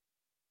sure.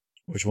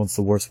 Which one's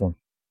the worst one?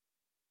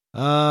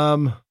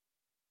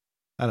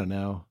 I don't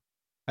know.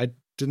 I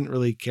didn't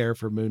really care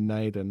for Moon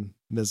Knight and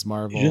Ms.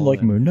 Marvel. You didn't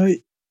like Moon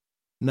Knight?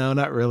 No,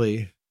 not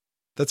really.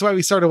 That's why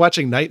we started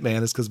watching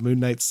Nightman, is because Moon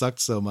Knight sucked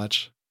so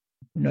much.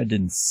 Moon Knight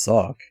didn't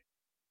suck.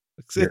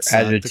 Your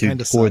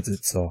attitude towards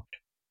it sucked.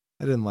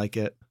 I didn't like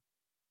it.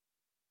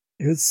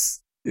 It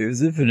was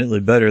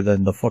infinitely better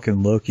than the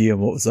fucking Loki and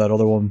what was that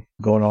other one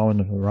going on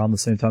around the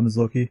same time as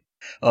Loki?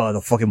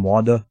 The fucking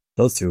Wanda.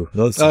 Those two.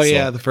 Oh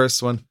yeah, the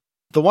first one.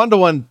 The Wanda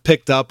one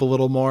picked up a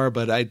little more,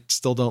 but I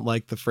still don't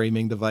like the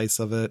framing device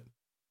of it,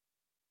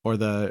 or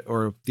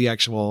the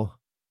actual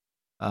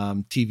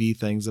TV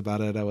things about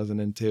it. I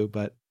wasn't into,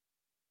 but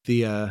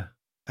I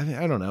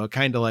don't know,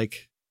 kind of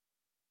like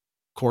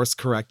course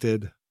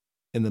corrected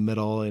in the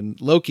middle. And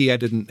Loki, I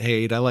didn't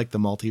hate. I like the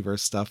multiverse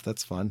stuff.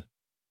 That's fun.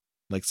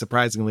 Like,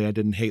 surprisingly, I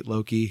didn't hate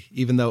Loki,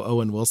 even though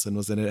Owen Wilson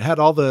was in it. It had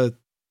all the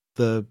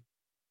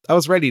I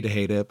was ready to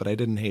hate it, but I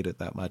didn't hate it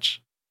that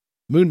much.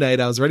 Moon Knight,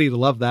 I was ready to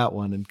love that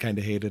one and kind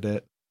of hated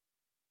it.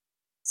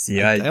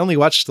 See, I only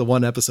watched the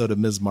one episode of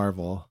Ms.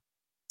 Marvel.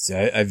 See,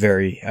 I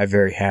very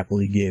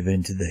happily gave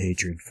in to the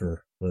hatred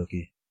for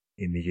Loki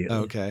immediately.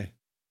 Okay.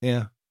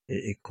 Yeah.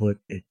 It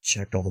clicked. It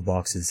checked all the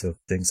boxes of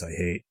things I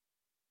hate.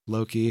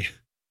 Loki,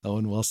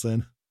 Owen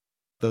Wilson,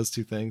 those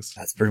two things.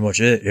 That's pretty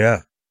much it.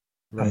 Yeah.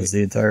 Right. That was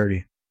the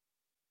entirety.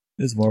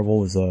 Ms. Marvel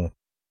was a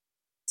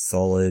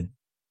solid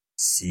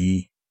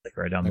C, like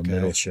right down the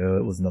middle show.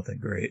 It was nothing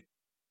great.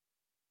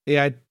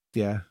 Yeah,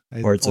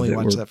 Parts of it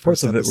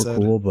were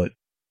cool, but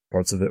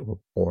parts of it were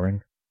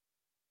boring.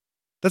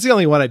 That's the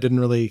only one I didn't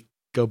really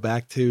go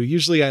back to.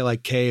 Usually I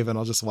like cave and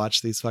I'll just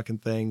watch these fucking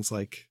things.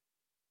 Like,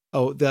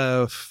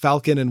 the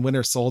Falcon and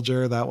Winter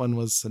Soldier. That one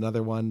was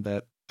another one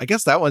that I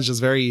guess that one's just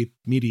very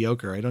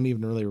mediocre. I don't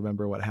even really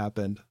remember what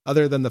happened,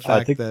 other than the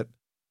fact that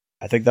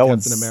I think that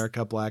Captain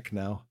America Black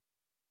now.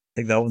 I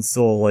think that one's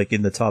still like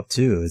in the top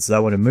 2. It's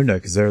that one and Moon Knight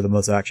because they're the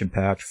most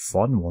action-packed,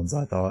 fun ones,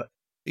 I thought.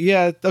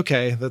 Yeah,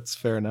 okay, that's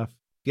fair enough.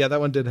 Yeah,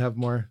 that one did have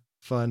more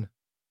fun.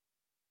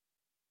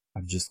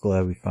 I'm just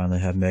glad we finally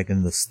have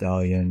Megan Thee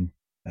Stallion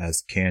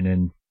as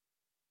canon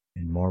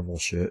in Marvel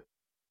shit.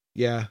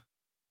 Yeah.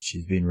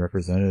 She's being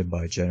represented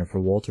by Jennifer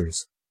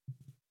Walters.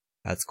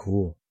 That's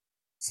cool.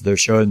 So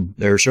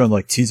they were showing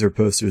like teaser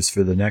posters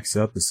for the next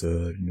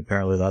episode, and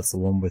apparently that's the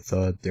one with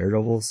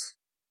Daredevil's.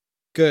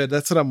 Good,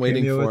 that's what I'm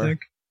waiting for. I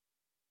think.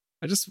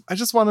 I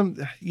just want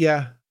them.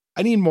 Yeah,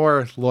 I need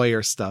more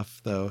lawyer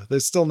stuff though.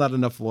 There's still not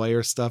enough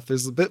lawyer stuff.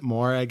 There's a bit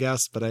more, I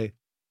guess, but I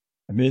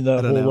mean,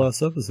 that whole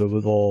last episode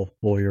was all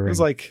lawyering. It was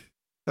like,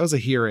 that was a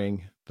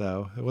hearing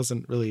though. It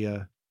wasn't really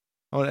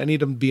I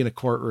need him to be in a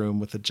courtroom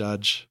with a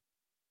judge.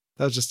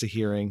 That was just a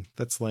hearing.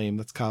 That's lame.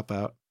 That's cop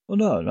out. Well,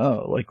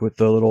 no. Like with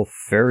the little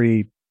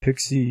fairy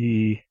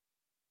pixie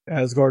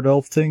Asgard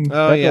elf thing.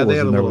 Oh, yeah, they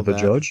had a there little with the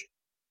judge.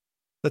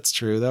 That's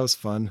true. That was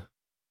fun.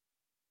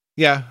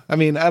 Yeah, I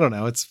mean, I don't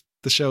know.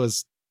 The show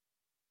is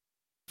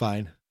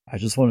fine. I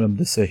just wanted him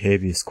to say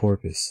habeas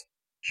corpus.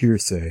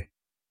 Hearsay.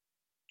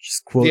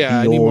 Just quote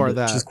I need more of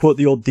that. Just quote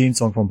the old theme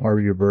song from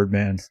Harvey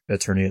Birdman,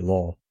 Attorney at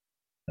Law.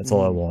 That's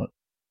all I want.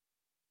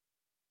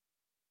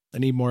 I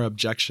need more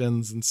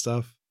objections and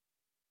stuff.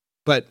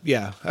 But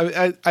yeah,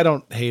 I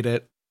don't hate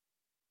it.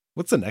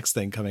 What's the next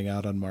thing coming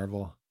out on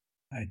Marvel?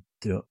 I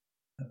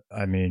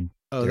mean,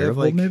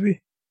 Daredevil,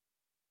 maybe?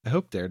 I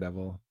hope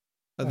Daredevil.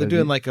 They're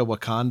doing like a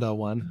Wakanda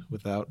one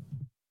without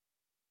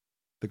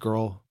the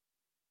girl.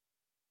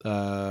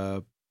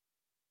 Fucking,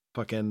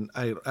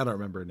 I don't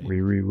remember her name.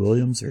 Riri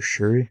Williams or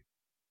Shuri?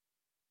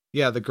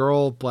 Yeah, the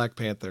girl Black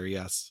Panther,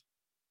 yes.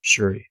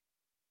 Shuri.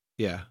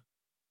 Yeah.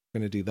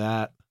 Gonna do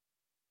that.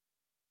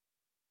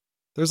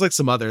 There's like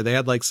they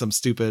had like some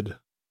stupid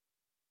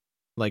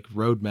like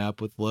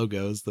roadmap with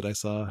logos that I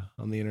saw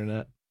on the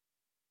internet.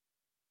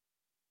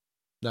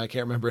 No, I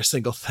can't remember a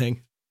single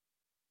thing.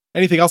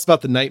 Anything else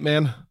about the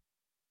Nightman?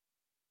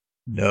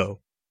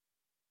 No.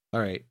 All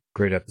right.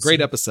 Great episode.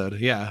 Great episode.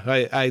 Yeah.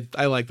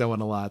 I like that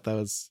one a lot. That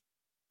was,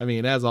 I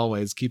mean, as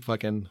always, keep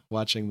fucking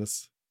watching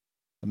this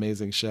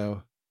amazing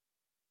show.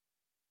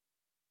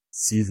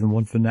 Season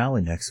 1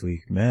 finale next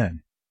week,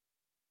 man.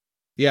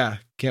 Yeah,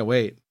 can't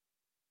wait.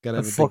 What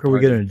the fuck are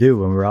we going to do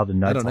when we're out in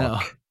Night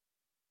Talk?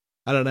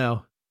 I don't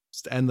know.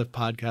 Just end the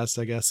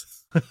podcast, I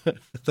guess.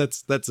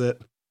 That's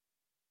it.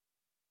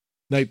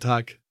 Night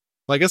Talk.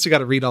 Well, I guess we got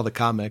to read all the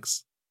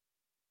comics.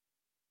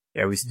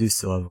 Yeah, we do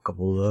still have a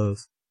couple of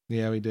those.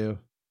 Yeah, we do.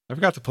 I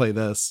forgot to play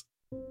this.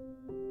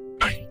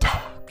 Night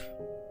Talk.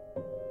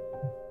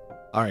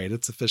 All right,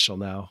 it's official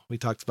now. We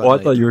talked about. Well,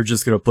 I thought you were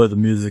just going to play the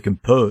music and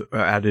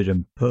add it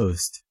in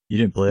post. You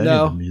didn't play any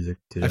of the music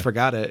today. I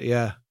forgot it.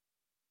 Yeah.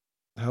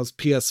 How's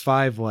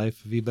PS5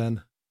 life? Have you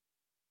been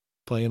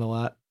playing a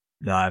lot?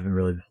 No, I haven't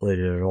really played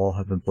it at all.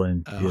 I've been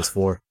playing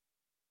PS4.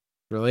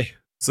 Really?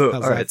 So,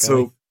 all right.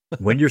 So,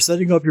 when you're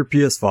setting up your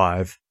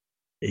PS5,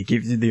 it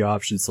gives you the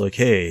options like,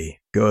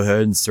 hey, go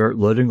ahead and start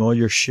loading all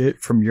your shit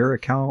from your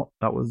account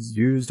that was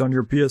used on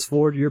your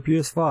PS4 to your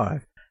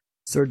PS5.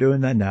 Start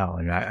doing that now.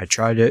 And I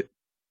tried it.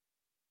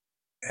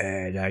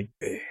 And I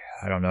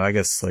don't know. I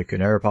guess like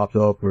an error popped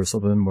up or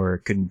something where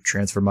it couldn't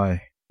transfer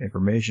my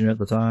information at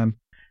the time.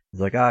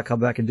 It's like, come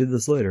back and do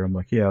this later. I'm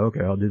like, yeah, okay,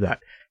 I'll do that.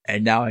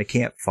 And now I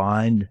can't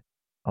find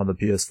on the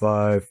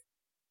PS5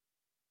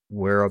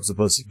 where I'm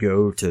supposed to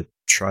go to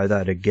try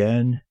that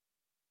again.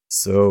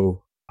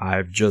 So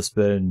I've just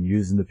been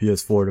using the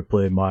PS4 to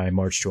play my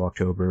March to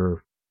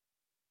October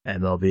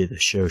MLB The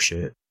Show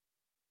shit.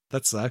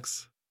 That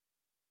sucks.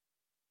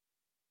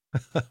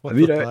 I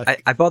mean,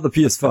 I bought the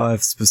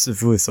PS5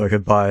 specifically so I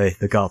could buy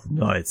the Gotham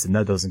Knights, and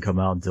that doesn't come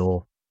out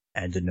until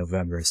end of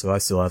November, so I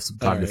still have some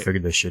time to figure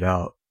this shit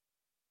out.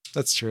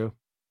 That's true.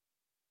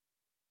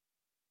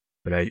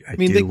 But I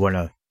do want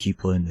to keep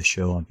playing the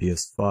show on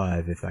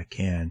PS5 if I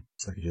can,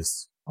 so I can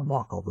just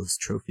unlock all those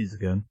trophies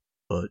again.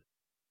 But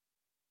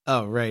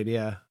Oh, right,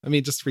 yeah. I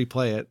mean, just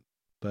replay it.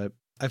 But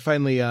I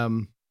finally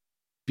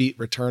beat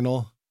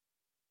Returnal.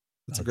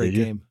 It's a great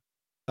game.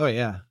 Oh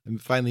yeah, I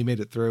finally made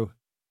it through.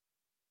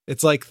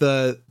 It's like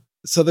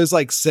so there's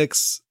like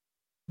 6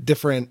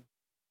 different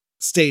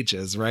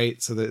stages,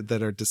 right? So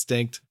that are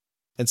distinct.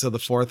 And so the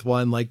 4th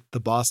one, like the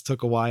boss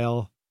took a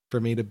while for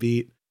me to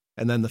beat,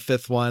 and then the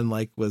 5th one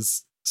like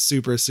was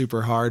super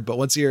super hard. But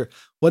once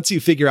you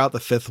figure out the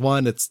 5th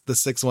one, it's the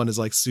 6th one is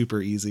like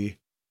super easy.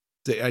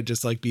 I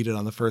just like beat it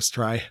on the first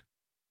try.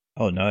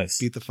 Oh, nice.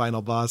 Beat the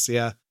final boss.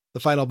 Yeah, the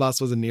final boss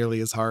wasn't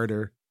nearly as hard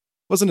or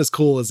wasn't as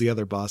cool as the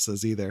other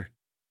bosses either,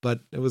 but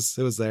it was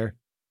there.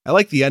 I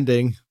like the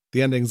ending.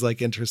 The ending's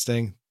like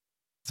interesting.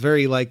 It's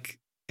very like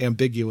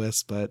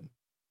ambiguous, but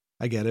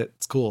I get it.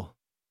 It's cool.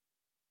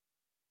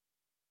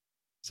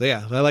 So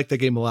yeah, I like that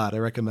game a lot. I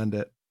recommend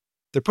it.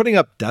 They're putting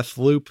up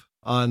Deathloop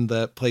on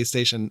the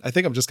PlayStation. I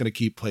think I'm just going to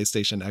keep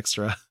PlayStation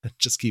Extra and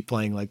just keep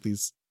playing like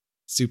these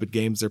stupid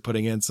games they're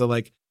putting in. So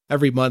like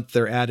every month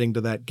they're adding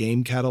to that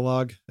game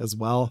catalog as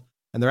well.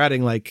 And they're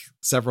adding like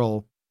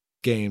several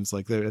games.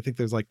 Like I think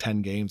there's like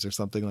 10 games or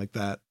something like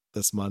that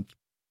this month.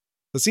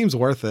 It seems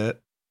worth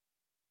it.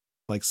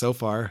 Like so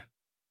far.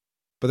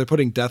 But they're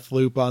putting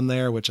Deathloop on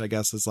there, which I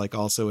guess is like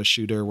also a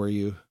shooter where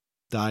you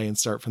die and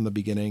start from the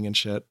beginning and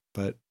shit.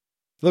 But it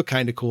looked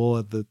kind of cool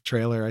at the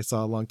trailer I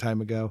saw a long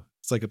time ago.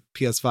 It's like a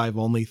PS5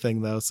 only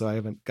thing though, so I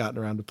haven't gotten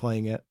around to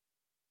playing it.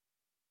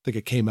 I think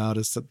it came out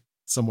as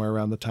somewhere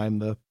around the time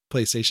the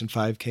PlayStation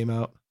 5 came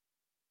out.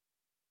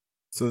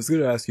 So I was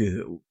going to ask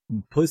you,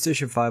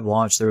 PlayStation 5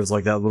 launch, there was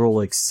like that little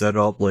like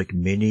setup like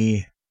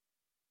mini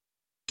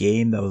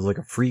game that was like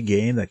a free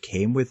game that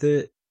came with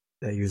it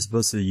that you're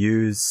supposed to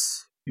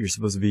use. You're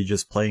supposed to be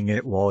just playing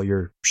it while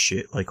your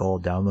shit like all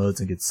downloads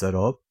and gets set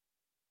up.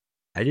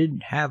 I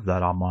didn't have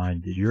that on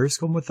mine. Did yours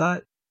come with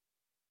that?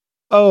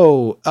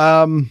 Oh,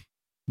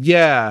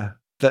 yeah.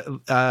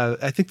 That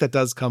I think that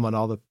does come on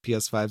all the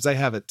PS5s. I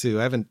have it too.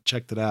 I haven't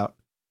checked it out.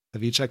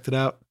 Have you checked it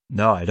out?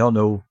 No, I don't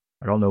know.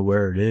 I don't know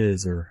where it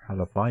is or how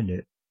to find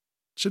it.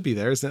 Should be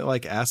there. Isn't it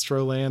like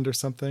Astroland or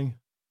something?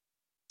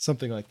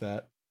 Something like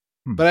that.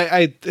 But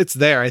I it's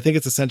there. I think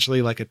it's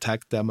essentially like a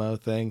tech demo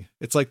thing.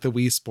 It's like the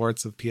Wii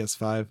Sports of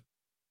PS5.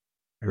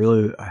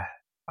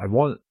 I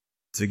want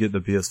to get the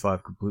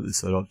PS5 completely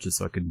set up just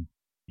so I can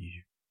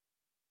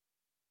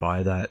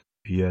buy that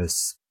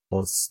PS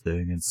Plus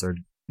thing and start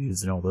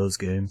using all those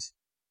games.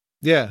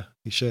 Yeah,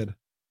 you should.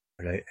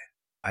 But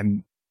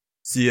I'm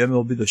see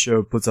MLB The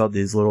Show puts out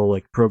these little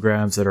like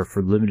programs that are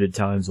for limited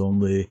times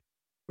only,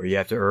 where you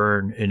have to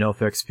earn enough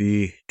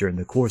XP during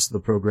the course of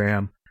the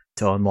program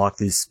to unlock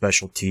these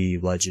specialty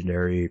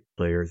legendary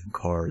players and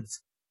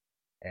cards.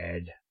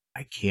 And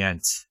I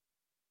can't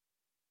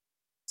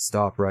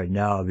stop right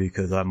now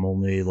because I'm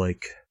only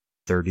like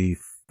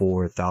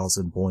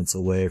 34,000 points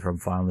away from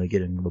finally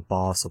getting the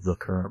boss of the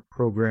current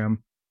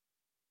program.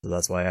 So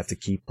that's why I have to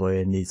keep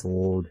playing these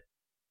old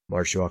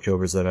March to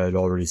Octobers that I had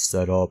already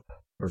set up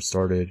or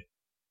started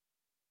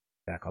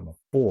back on the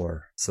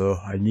 4. So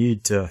I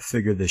need to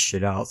figure this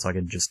shit out so I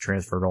can just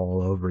transfer it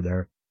all over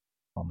there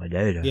on my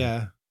data.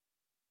 Yeah.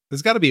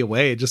 There's got to be a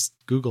way. Just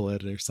Google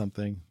it or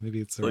something. Maybe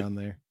it's around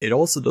there. It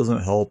also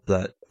doesn't help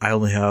that I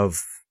only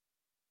have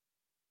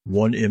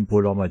one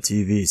input on my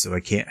TV, so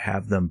I can't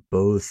have them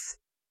both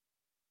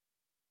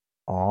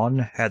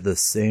on at the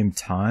same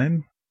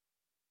time.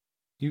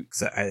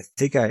 I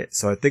think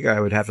I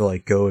would have to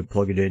like go and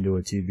plug it into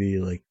a TV,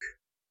 like,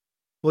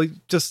 well,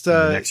 just in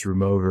the next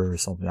room over or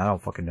something. I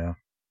don't fucking know.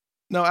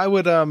 No, I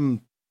would.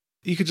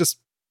 You could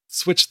just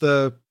switch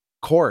the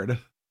cord.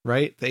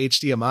 Right? The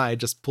HDMI,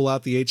 just pull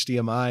out the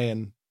HDMI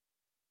and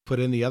put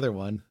in the other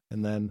one.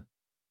 And then,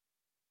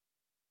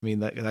 I mean,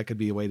 that could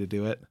be a way to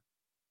do it.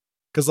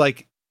 Cause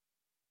like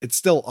it's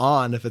still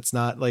on if it's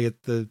not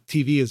like the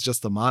TV is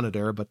just the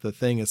monitor, but the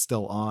thing is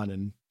still on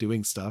and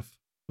doing stuff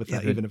with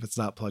that, even if it's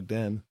not plugged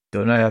in.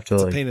 Don't I have to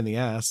it's a pain in the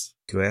ass.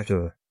 Do I have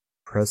to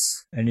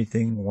press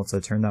anything once I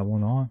turn that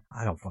one on?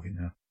 I don't fucking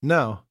know.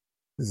 No.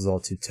 This is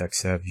all too tech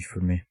savvy for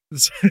me.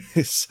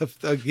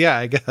 Yeah,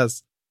 I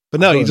guess. But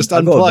no, you just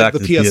unplug the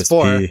PS4.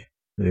 PSP,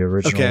 the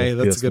original. Okay,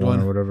 that's PS1 a good one.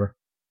 Or whatever.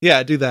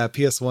 Yeah, do that.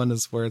 PS1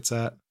 is where it's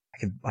at.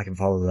 I can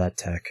follow that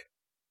tech.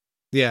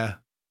 Yeah.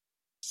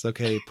 It's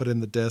okay. Put in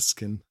the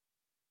disc and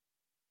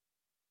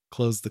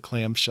close the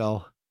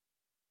clamshell.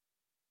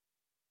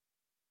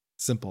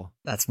 Simple.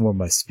 That's more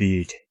my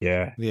speed.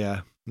 Yeah.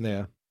 Yeah.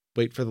 Yeah.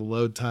 Wait for the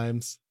load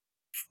times.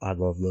 I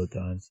love load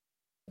times.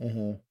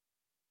 Mm-hmm.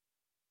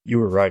 You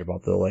were right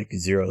about the like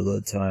 0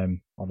 load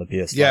time on the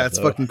PS5. Yeah, it's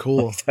fucking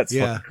cool. That's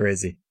fucking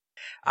crazy.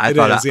 I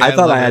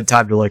thought I had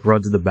time to like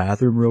run to the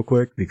bathroom real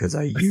quick because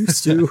I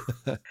used to.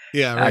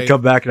 Yeah, right. I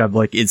come back and I'm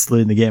like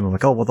instantly in the game. I'm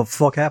like, oh, what the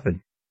fuck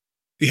happened?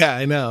 Yeah,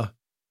 I know.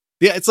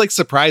 Yeah, it's like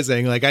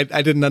surprising. Like I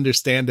didn't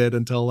understand it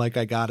until like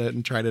I got it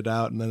and tried it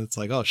out, and then it's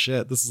like, oh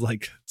shit, this is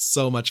like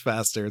so much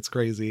faster. It's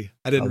crazy.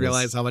 I didn't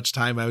realize how much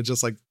time I would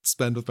just like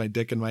spend with my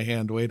dick in my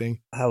hand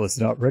waiting. I was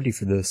not ready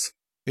for this.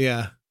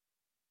 Yeah.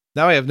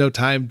 Now I have no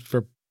time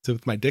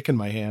with my dick in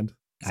my hand.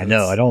 So I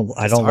know. I don't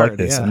like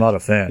this. Yeah. I'm not a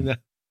fan.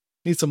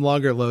 Need some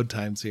longer load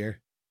times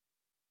here.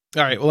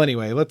 All right. Well,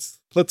 anyway, let's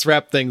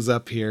wrap things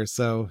up here.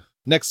 So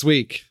next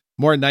week,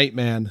 more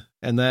Nightman,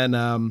 and then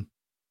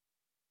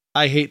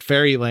I Hate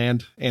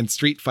Fairyland and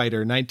Street Fighter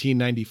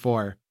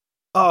 1994.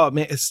 Oh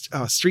man,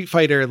 Street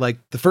Fighter,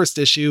 like the first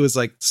issue is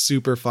like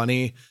super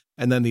funny,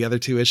 and then the other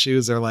two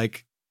issues are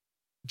like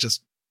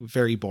just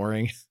very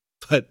boring.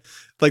 But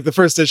like the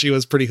first issue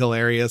was pretty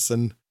hilarious,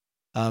 and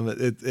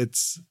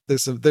there's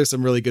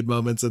some really good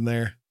moments in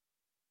there.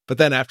 But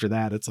then after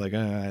that, it's like,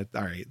 all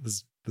right,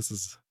 this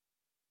is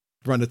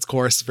run its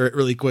course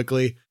really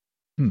quickly.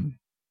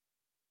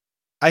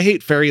 I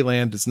Hate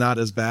Fairyland is not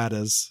as bad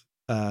as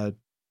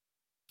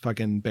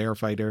fucking Bear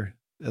Fighter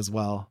as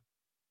well.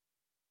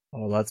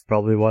 Oh, that's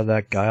probably why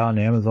that guy on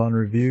Amazon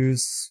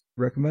Reviews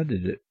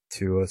recommended it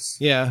to us.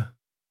 Yeah,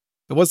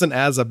 it wasn't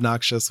as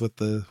obnoxious with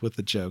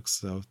the jokes,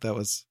 so that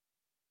was.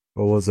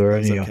 Well, was there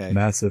any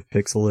massive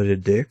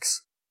pixelated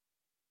dicks?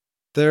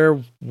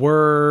 There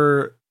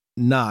were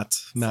not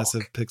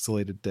massive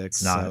pixelated dicks,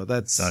 so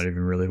that's not even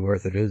really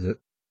worth it, is it?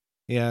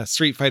 Yeah,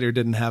 Street Fighter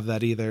didn't have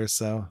that either,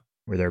 so.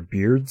 Were there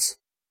beards?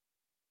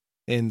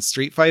 In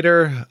Street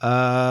Fighter,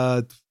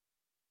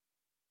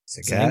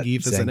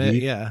 Zangief is in it,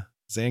 yeah.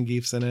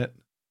 Zangief's in it.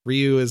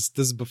 This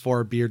is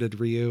before bearded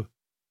Ryu.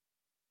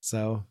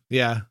 So,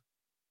 yeah.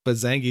 But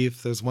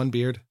Zangief, there's one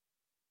beard.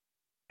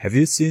 Have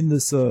you seen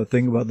this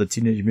thing about the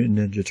Teenage Mutant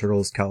Ninja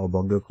Turtles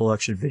Cowabunga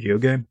Collection video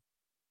game?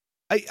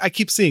 I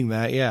keep seeing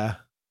that, yeah.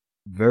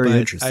 Very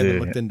interesting. I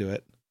haven't looked into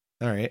it.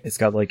 All right. It's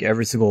got like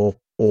every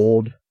single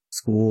old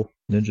school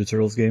Ninja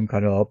Turtles game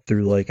kind of up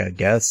through like, I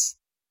guess,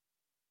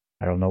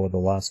 I don't know what the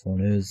last one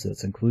is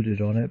that's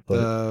included on it,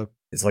 but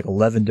it's like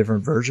 11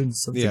 different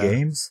versions of the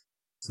games.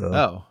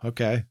 So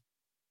okay. I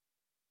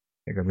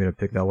think I'm going to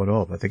pick that one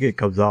up. I think it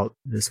comes out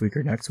this week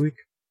or next week.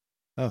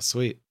 Oh,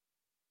 sweet.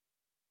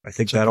 I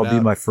think that'll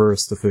be my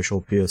first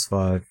official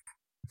PS5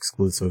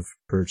 exclusive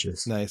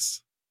purchase.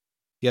 Nice.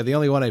 Yeah, the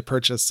only one I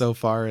purchased so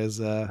far is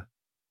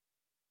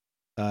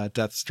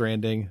Death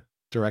Stranding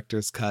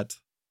Director's Cut.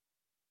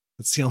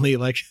 It's the only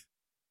like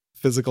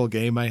physical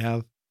game I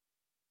have.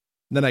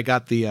 And then I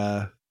got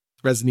the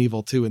Resident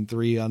Evil 2 and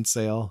 3 on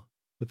sale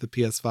with the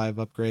PS5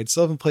 upgrade.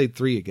 Still haven't played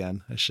 3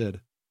 again. I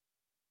should.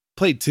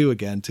 Played 2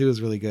 again. 2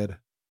 is really good.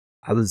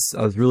 I was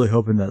really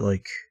hoping that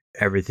like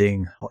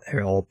everything,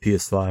 all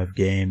PS5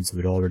 games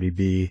would already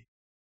be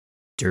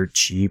dirt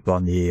cheap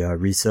on the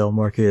resale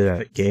market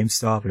at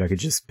GameStop, and I could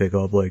just pick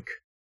up like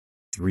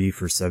 3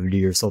 for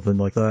 $70 or something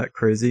like that.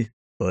 Crazy.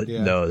 But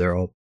no, they're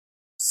all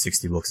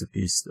 $60 a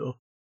piece still.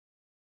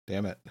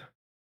 Damn it.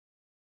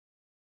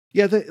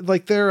 Yeah,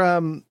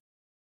 their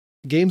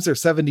games are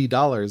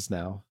 $70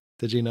 now.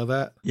 Did you know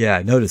that? Yeah,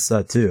 I noticed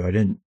that too.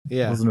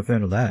 I wasn't a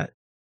fan of that.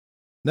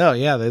 No,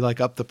 yeah, they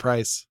like up the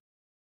price.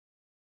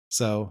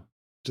 So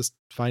just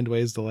find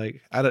ways to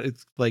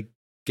it's like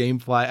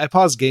GameFly. I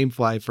paused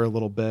GameFly for a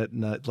little bit,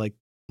 and like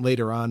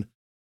later on,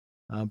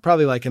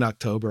 probably like in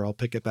October, I'll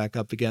pick it back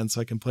up again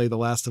so I can play The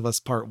Last of Us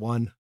Part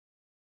 1.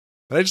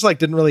 But I just like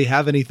didn't really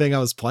have anything I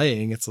was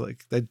playing. It's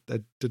like I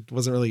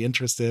wasn't really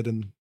interested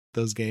in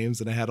those games,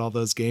 and I had all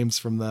those games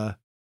from the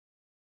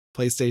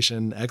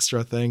PlayStation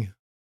Extra thing,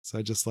 so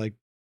I just like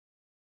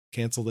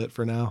canceled it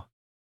for now.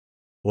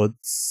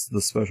 What's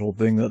the special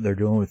thing that they're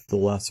doing with The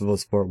Last of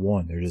Us Part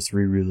 1? They're just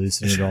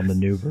re-releasing it on the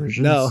new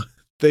versions? No,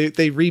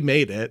 they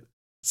remade it.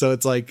 So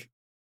it's like,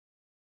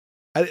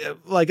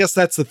 I guess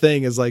that's the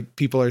thing, is like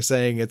people are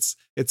saying it's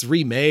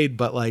remade,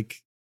 but like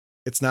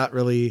it's not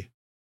really,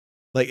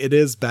 like it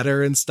is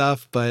better and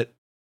stuff, but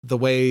the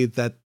way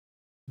that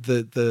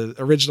the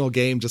original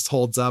game just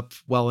holds up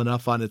well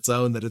enough on its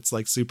own that it's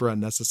like super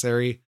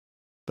unnecessary.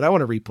 But I want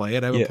to replay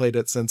it. I haven't played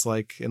it since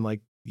like in like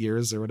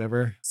years or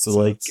whatever. So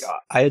like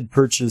I had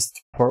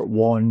purchased Part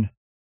 1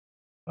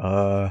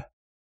 at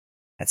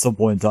some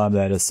point in time.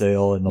 They had a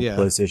sale in the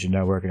PlayStation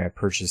Network, and I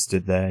purchased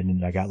it then,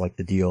 and I got like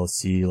the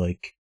DLC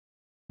like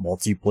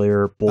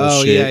multiplayer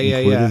bullshit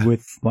included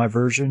with my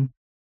version.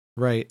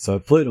 Right. So I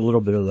played a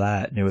little bit of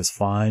that, and it was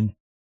fine.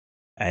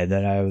 And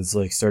then I was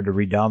like started to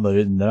re-download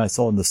it, and then I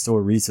saw in the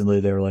store recently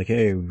they were like,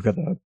 "Hey, we've got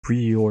the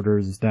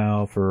pre-orders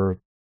now for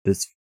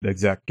this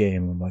exact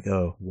game." I'm like,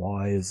 "Oh,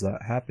 why is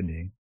that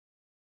happening?"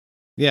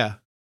 Yeah,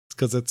 it's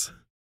because it's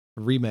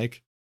a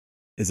remake.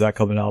 Is that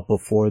coming out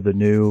before the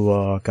new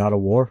God of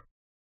War?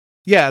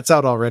 Yeah, it's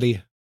out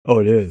already. Oh,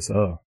 it is.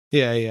 Oh,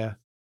 yeah.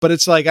 But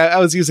it's like I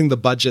was using the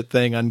budget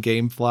thing on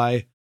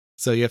GameFly,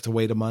 so you have to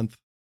wait a month.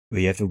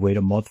 You have to wait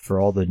a month for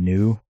all the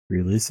new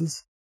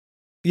releases?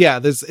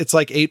 Yeah, it's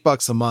like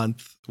 $8 a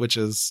month, which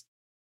is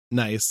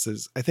nice.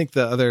 I think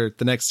the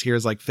next tier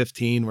is like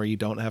 15, where you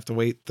don't have to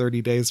wait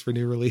 30 days for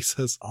new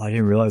releases. Oh, I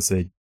didn't realize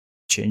they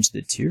changed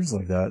the tiers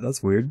like that.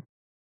 That's weird.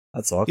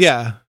 That sucks.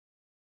 Yeah.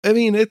 I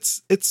mean,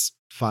 it's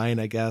fine,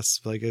 I guess.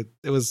 Like it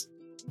was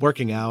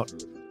working out.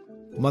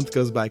 A month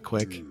goes by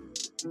quick.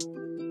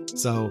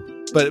 So,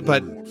 but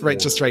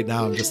right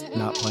now I'm just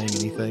not playing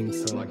anything,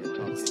 so I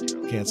just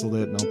canceled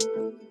it, and I'll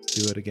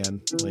do it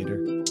again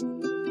later.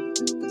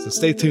 So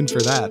stay tuned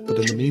for that. But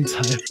in the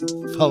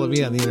meantime, follow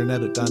me on the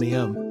internet at Donnie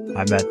M.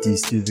 I'm at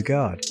DStew the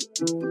God.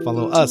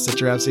 Follow us at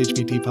Giraffes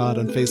HBT Pod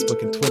on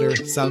Facebook and Twitter,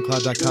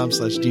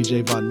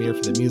 SoundCloud.com/DJ Von Meer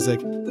for the music,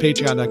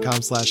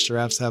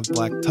 Patreon.com/Giraffes Have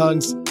Black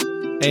Tongues,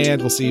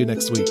 and we'll see you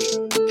next week.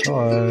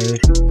 Bye.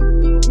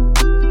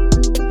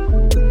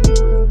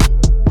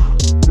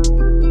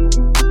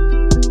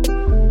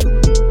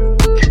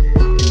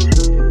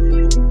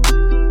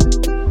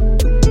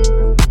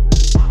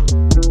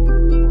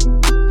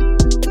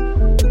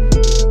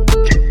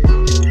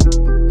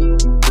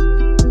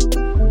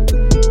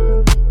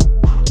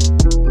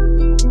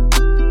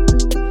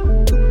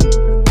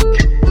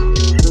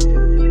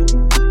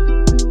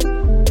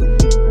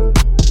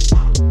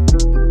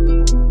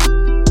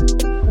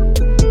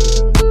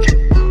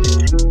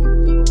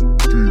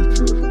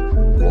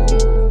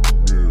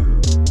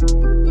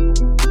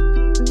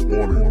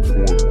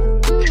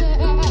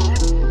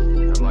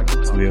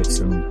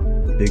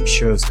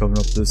 Shows coming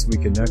up this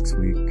week and next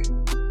week.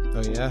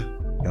 Oh yeah,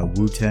 got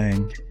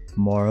Wu-Tang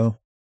tomorrow.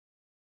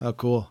 Oh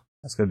cool,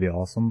 that's gonna be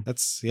awesome.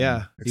 That's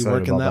you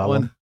working that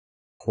one? Of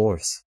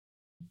course.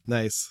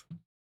 Nice.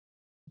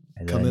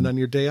 And come in on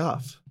your day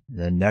off.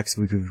 Then next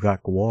week we've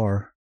got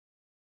Gwar.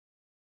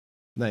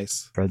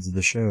 Nice. Friends of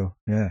the show.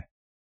 Yeah,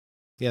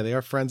 they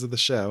are friends of the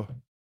show.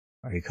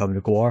 Are you coming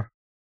to Gwar?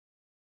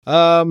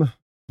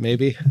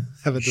 Maybe.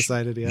 Haven't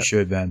decided yet. You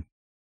should, man.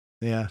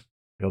 Yeah,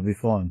 it'll be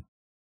fun.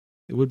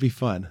 It would be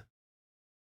fun.